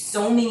going to be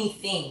so many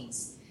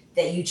things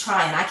that you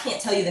try. And I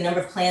can't tell you the number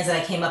of plans that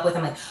I came up with.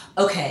 I'm like,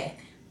 okay,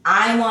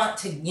 I want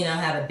to,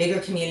 have a bigger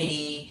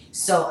community,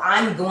 so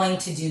I'm going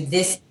to do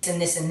this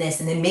and this and this,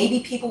 and then maybe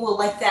people will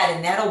like that,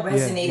 and that'll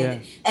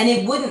resonate. And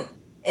it wouldn't.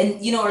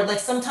 And, or like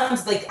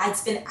sometimes, like, I'd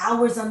spend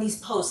hours on these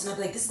posts, and I'd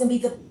be like, this is going to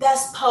be the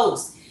best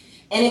post.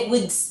 And it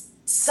would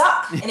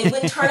suck, and it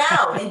wouldn't turn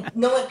out. And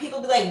people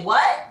would be like,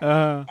 what?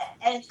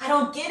 And I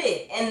don't get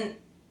it. And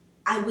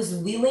I was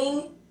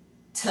willing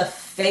to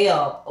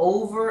fail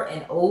over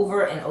and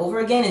over and over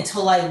again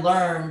until I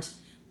learned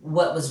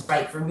what was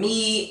right for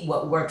me,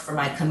 what worked for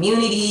my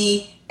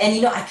community.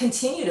 And, I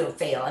continue to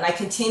fail, and I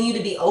continue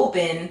to be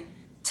open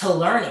to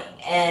learning.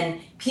 And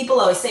people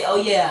always say,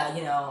 oh yeah,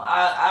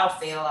 I'll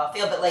fail.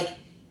 But like,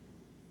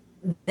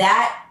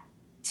 that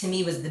to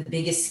me was the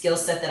biggest skill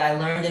set that I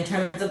learned in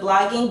terms of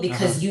blogging,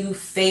 because you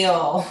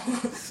fail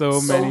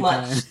so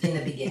much times in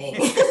the beginning.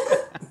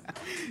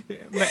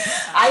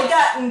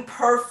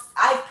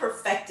 I've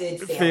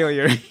perfected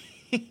failure.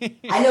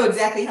 I know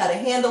exactly how to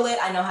handle it.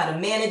 I know how to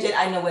manage it.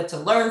 I know what to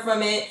learn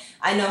from it.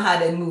 I know how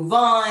to move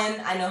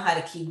on. I know how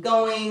to keep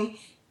going.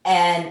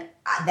 And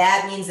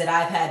that means that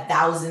I've had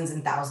thousands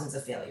and thousands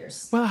of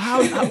failures. Well,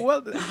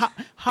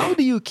 how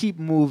do you keep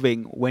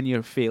moving when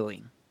you're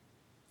failing?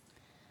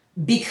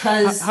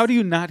 Because how do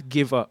you not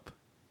give up?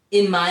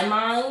 In my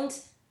mind,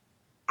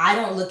 I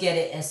don't look at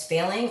it as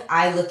failing.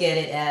 I look at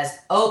it as,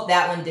 oh,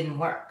 that one didn't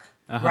work.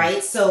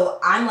 Right? So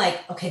I'm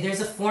like, okay,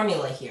 there's a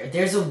formula here.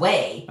 There's a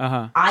way.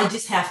 I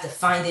just have to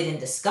find it and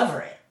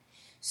discover it.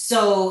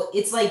 So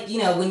it's like,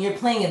 when you're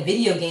playing a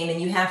video game and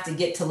you have to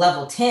get to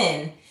level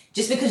 10,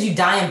 just because you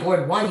die on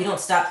board 1, you don't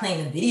stop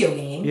playing the video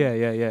game. Yeah.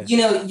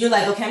 You're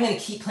like, okay, I'm going to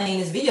keep playing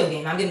this video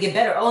game. I'm going to get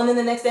better. Oh, and then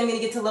the next day I'm going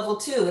to get to level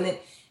 2.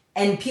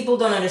 And people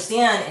don't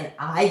understand, and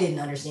I didn't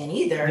understand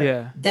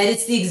either, that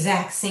it's the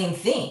exact same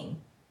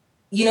thing.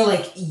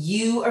 Like,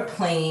 you are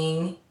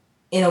playing,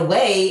 in a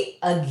way,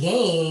 a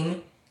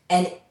game,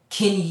 and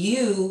can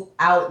you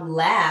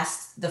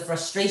outlast the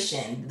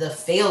frustration, the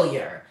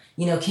failure,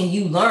 can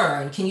you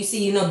learn? Can you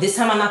see, this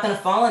time I'm not going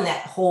to fall in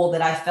that hole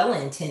that I fell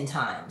in 10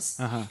 times,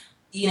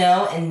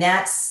 and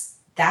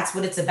that's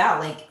what it's about.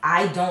 Like,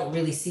 I don't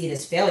really see it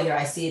as failure.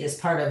 I see it as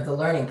part of the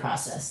learning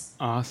process.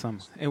 Awesome.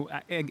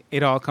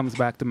 It all comes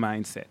back to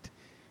mindset.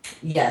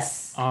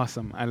 Yes.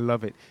 Awesome. I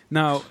love it.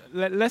 Now,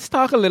 let's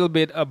talk a little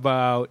bit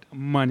about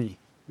money,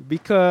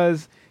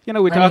 because,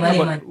 we're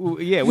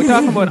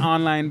talking about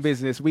online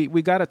business.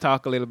 We got to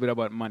talk a little bit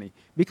about money,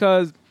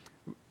 because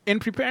in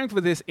preparing for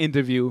this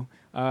interview,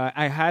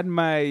 I had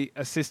my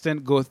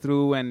assistant go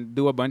through and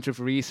do a bunch of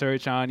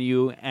research on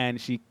you, and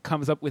she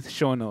comes up with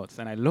show notes.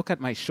 And I look at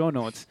my show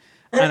notes,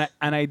 and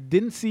I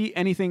didn't see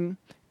any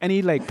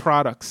like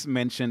products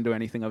mentioned or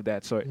anything of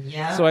that sort.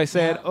 Yeah, so I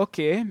said,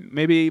 okay,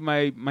 maybe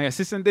my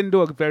assistant didn't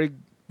do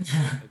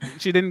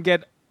she didn't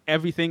get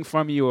everything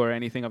from you or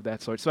anything of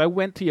that sort. So I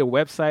went to your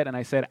website and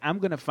I said, I'm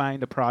going to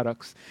find the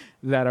products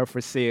that are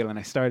for sale. And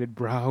I started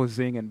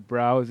browsing, and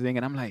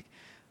I'm like,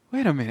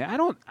 wait a minute,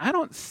 I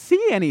don't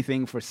see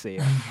anything for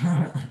sale.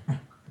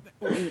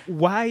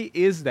 Why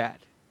is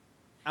that?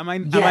 Am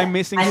I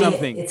missing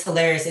something? It's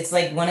hilarious. It's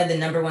like one of the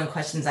number one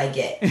questions I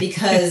get,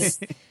 because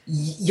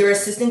your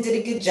assistant did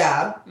a good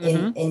job,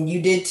 and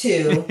you did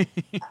too.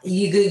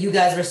 You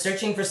guys were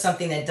searching for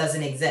something that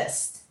doesn't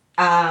exist.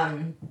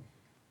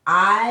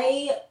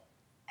 I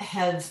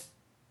have,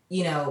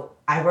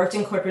 I worked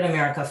in corporate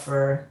America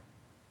for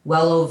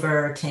well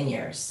over 10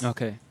 years.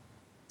 Okay.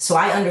 So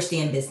I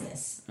understand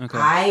business.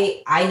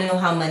 Okay. I know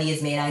how money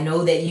is made. I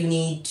know that you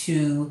need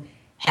to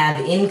have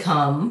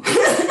income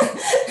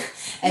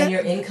and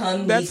your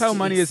income that's needs how to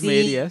money is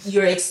made, yes.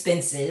 your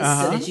expenses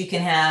so that you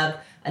can have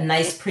a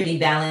nice, pretty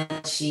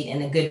balance sheet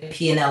and a good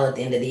P&L at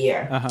the end of the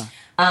year.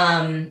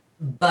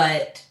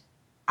 But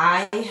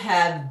I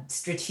have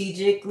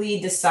strategically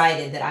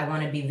decided that I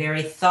want to be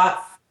very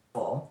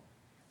thoughtful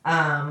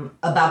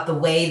about the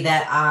way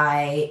that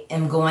I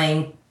am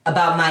going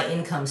about my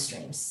income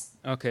streams.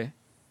 Okay.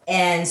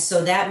 And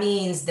so that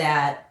means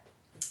that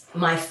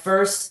my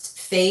first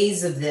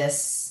phase of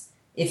this,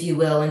 if you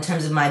will, in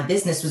terms of my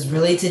business, was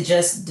really to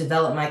just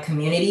develop my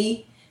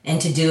community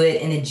and to do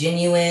it in a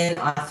genuine,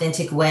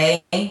 authentic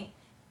way,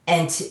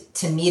 and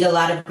to meet a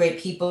lot of great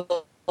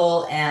people,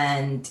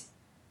 and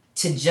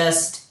to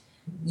just,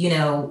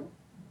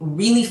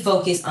 really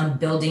focus on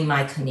building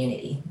my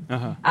community.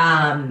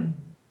 And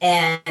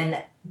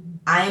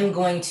I'm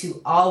going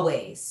to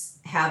always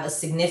have a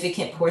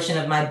significant portion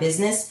of my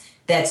business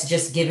that's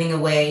just giving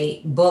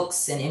away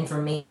books and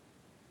information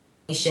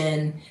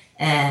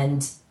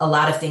and a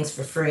lot of things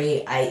for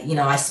free.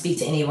 I speak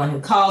to anyone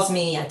who calls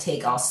me. I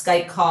take all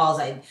Skype calls.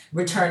 I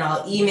return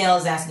all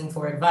emails asking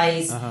for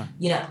advice.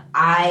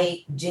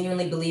 I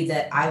genuinely believe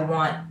that I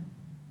want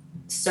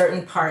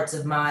certain parts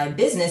of my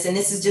business, and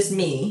this is just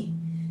me,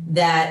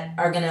 that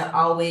are going to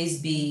always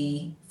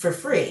be for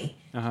free.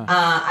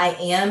 I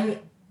am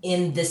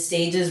in the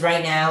stages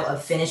right now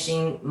of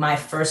finishing my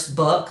first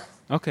book.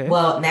 Okay.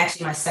 Well,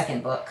 actually my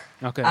second book.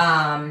 Okay.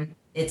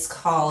 It's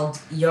called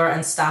Your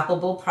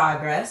Unstoppable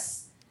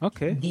Progress.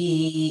 Okay.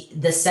 The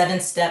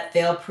 7-step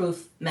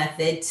fail-proof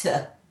method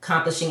to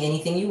accomplishing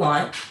anything you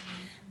want.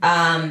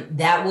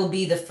 That will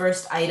be the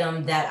first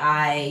item that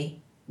I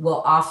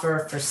will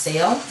offer for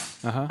sale.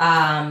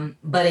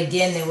 But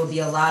again, there will be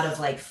a lot of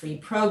like free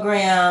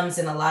programs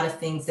and a lot of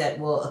things that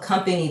will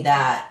accompany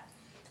that.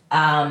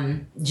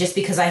 Just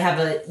because I have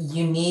a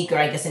unique, or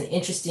I guess an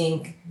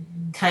interesting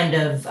kind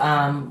of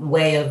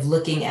way of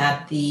looking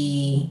at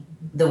the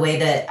way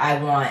that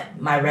I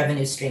want my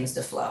revenue streams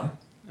to flow.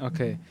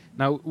 Okay.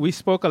 Now, we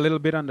spoke a little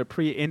bit on the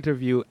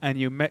pre-interview, and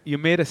you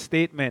made a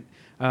statement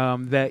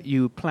that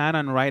you plan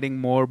on writing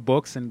more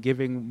books and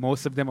giving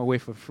most of them away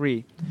for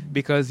free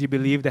because you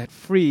believe that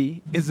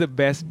free is the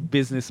best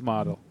business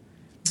model.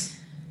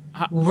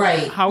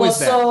 Right. How is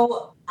that?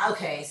 So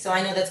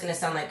I know that's going to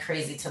sound like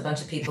crazy to a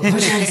bunch of people who are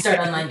trying to start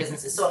online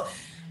businesses. So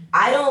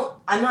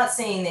I'm not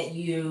saying that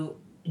you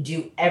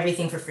do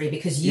everything for free,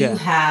 because you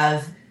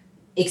have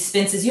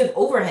expenses, you have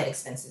overhead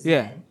expenses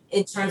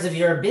in terms of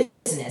your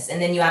business.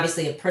 And then you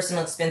obviously have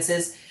personal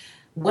expenses.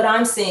 What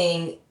I'm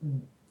saying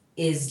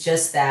is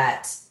just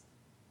that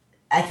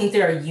I think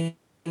there are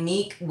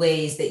unique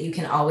ways that you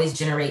can always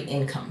generate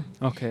income.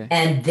 Okay.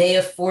 And they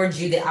afford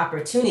you the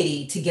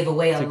opportunity to give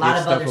away a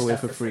lot of other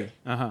stuff for free.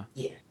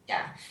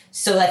 Yeah.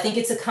 So I think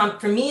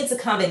for me, it's a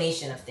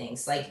combination of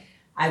things. Like,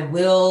 I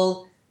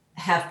will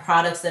have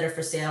products that are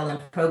for sale and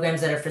programs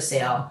that are for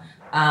sale.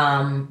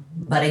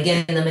 But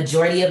again, the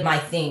majority of my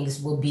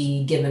things will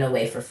be given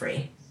away for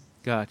free.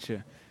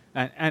 Gotcha.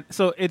 And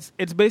so it's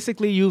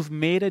basically you've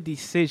made a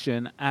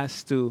decision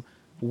as to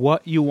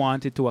what you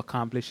wanted to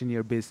accomplish in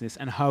your business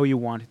and how you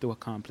wanted to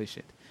accomplish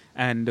it.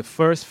 And the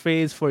first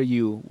phase for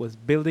you was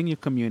building your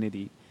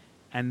community.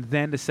 And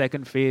then the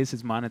second phase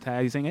is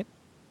monetizing it.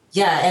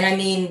 Yeah. And I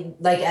mean,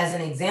 like, as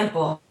an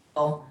example,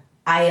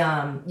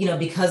 I,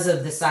 because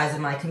of the size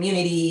of my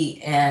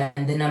community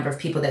and the number of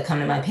people that come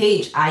to my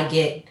page, I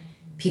get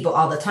people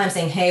all the time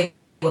saying, hey,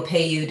 we'll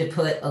pay you to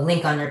put a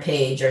link on your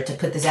page or to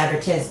put this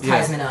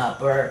advertisement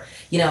up, or,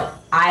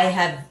 I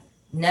have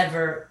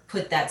never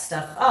put that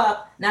stuff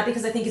up, not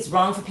because I think it's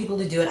wrong for people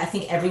to do it. I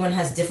think everyone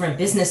has different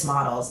business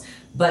models.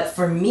 But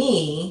for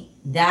me,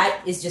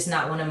 that is just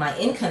not one of my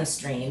income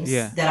streams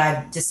that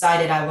I've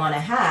decided I want to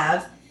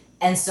have.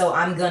 And so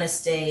I'm going to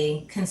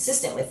stay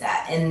consistent with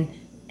that. And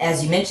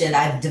as you mentioned,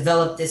 I've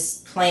developed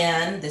this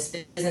plan, this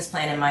business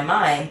plan in my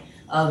mind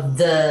of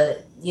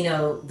the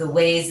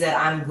ways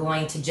that I'm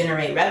going to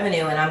generate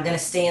revenue, and I'm going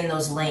to stay in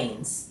those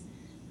lanes.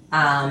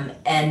 And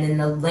in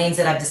the lanes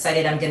that I've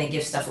decided I'm going to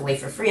give stuff away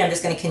for free, I'm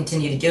just going to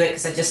continue to do it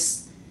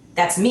because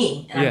that's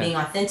me, and I'm being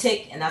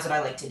authentic, and that's what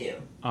I like to do.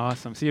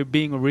 Awesome. So you're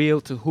being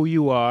real to who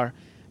you are,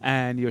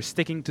 and you're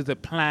sticking to the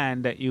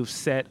plan that you've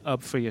set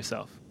up for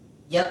yourself.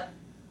 Yep.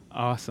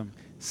 Awesome.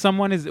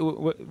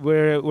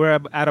 We're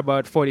at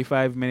about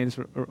 45 minutes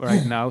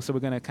right now, so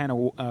we're going to kind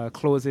of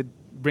close it,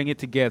 bring it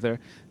together.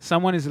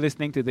 Someone is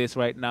listening to this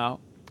right now,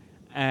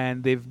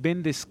 and they've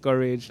been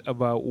discouraged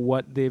about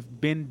what they've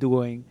been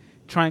doing,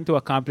 trying to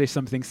accomplish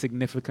something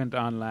significant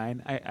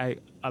online. A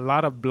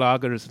lot of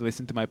bloggers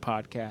listen to my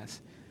podcast.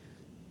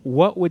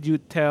 What would you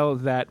tell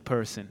that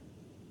person?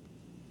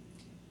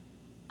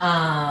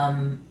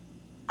 I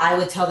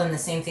would tell them the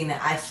same thing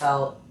that I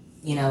felt,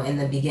 in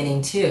the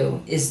beginning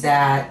too, is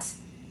that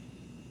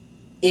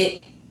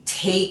it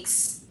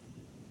takes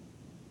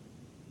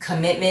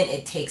commitment,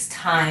 it takes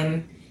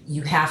time,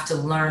 you have to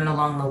learn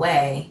along the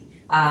way.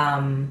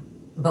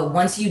 But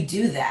once you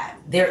do that,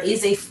 there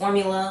is a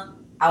formula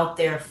out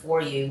there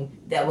for you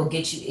that will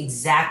get you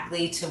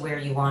exactly to where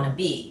you want to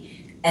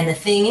be. And the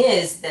thing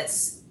is,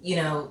 it's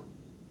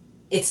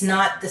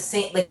not the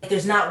same. Like,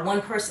 there's not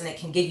one person that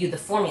can give you the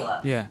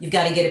formula. Yeah. You've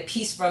got to get a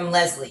piece from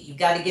Leslie. You've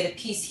got to get a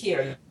piece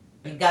here.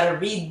 You've got to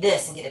read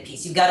this and get a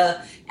piece. You've got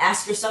to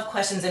ask yourself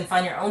questions and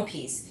find your own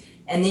piece.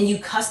 And then you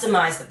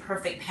customize the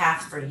perfect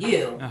path for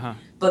you. Uh-huh.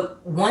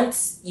 But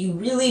once you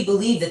really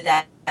believe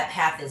that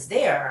path is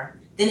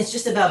there, then it's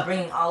just about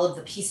bringing all of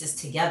the pieces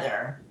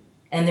together.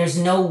 And there's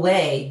no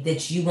way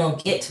that you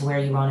won't get to where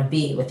you want to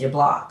be with your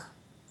blog.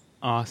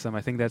 Awesome.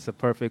 I think that's a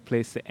perfect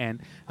place to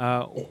end.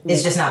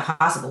 It's just not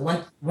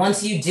possible.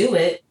 Once you do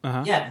it,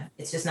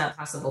 it's just not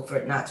possible for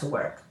it not to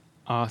work.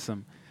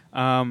 Awesome.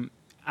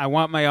 I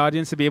want my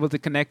audience to be able to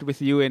connect with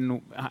you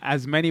in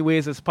as many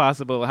ways as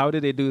possible. How do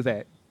they do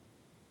that?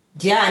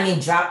 Yeah,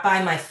 drop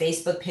by my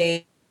Facebook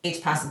page,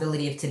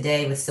 Possibility of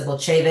Today with Sibyl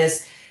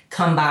Chavis.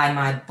 Come by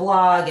my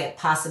blog at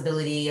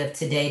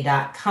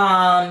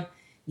possibilityoftoday.com.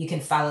 You can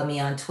follow me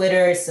on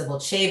Twitter, Sibyl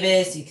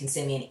Chavis. You can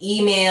send me an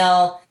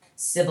email,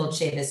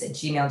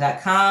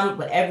 sibylchavis@gmail.com.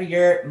 Whatever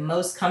you're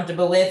most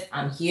comfortable with,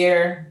 I'm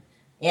here.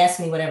 Ask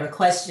me whatever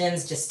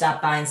questions. Just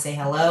stop by and say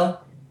hello.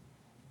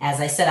 As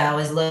I said, I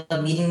always love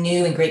meeting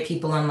new and great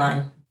people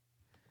online.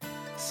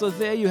 So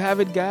there you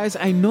have it, guys.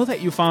 I know that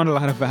you found a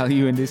lot of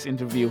value in this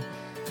interview.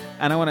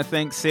 And I want to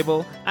thank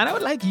Sibyl. And I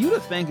would like you to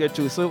thank her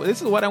too. So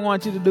this is what I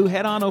want you to do.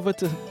 Head on over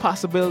to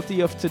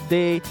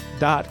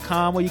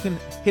possibilityoftoday.com, or you can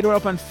hit her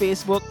up on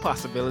Facebook,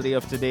 Possibility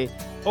of Today,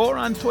 or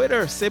on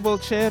Twitter, Sibyl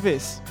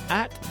Chavis,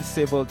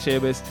 @Sibyl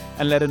Chavis,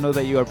 and let her know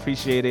that you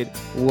appreciated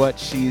what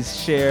she's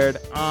shared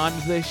on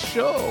the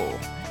show.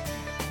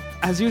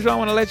 As usual, I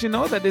want to let you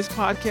know that this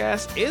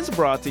podcast is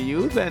brought to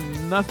you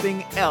than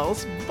nothing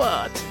else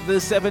but the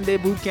 7-Day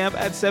Bootcamp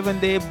at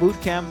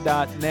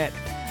 7daybootcamp.net,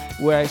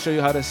 where I show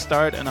you how to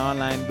start an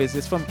online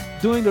business, from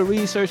doing the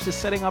research to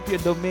setting up your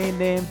domain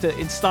name to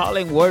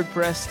installing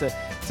WordPress to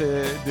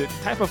the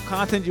type of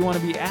content you want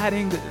to be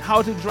adding,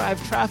 how to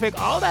drive traffic.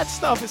 All that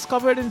stuff is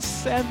covered in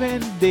 7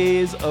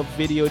 days of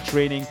video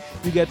training.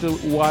 You get to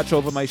watch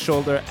over my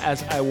shoulder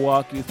as I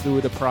walk you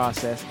through the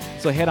process.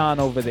 So head on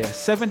over there,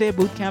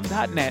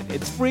 7daybootcamp.net.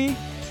 It's free,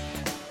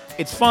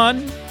 it's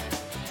fun,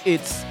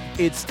 it's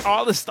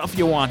all the stuff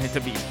you want it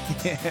to be.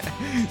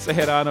 So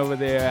head on over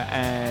there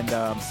and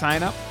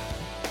sign up.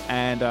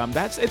 And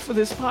that's it for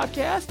this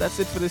podcast. That's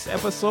it for this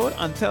episode.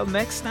 Until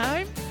next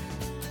time,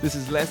 this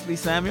is Leslie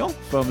Samuel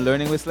from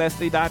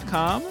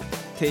learningwithleslie.com.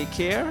 Take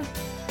care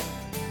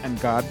and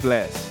God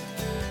bless.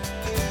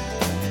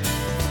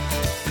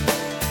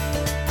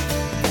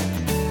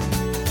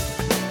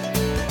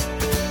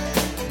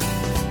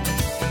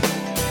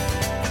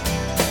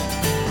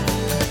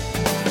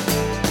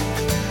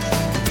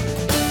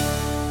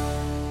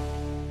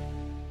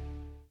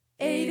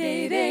 Eight,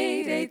 8,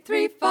 8, 8,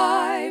 3,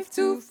 5,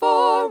 2,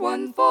 4,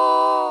 1,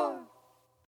 4.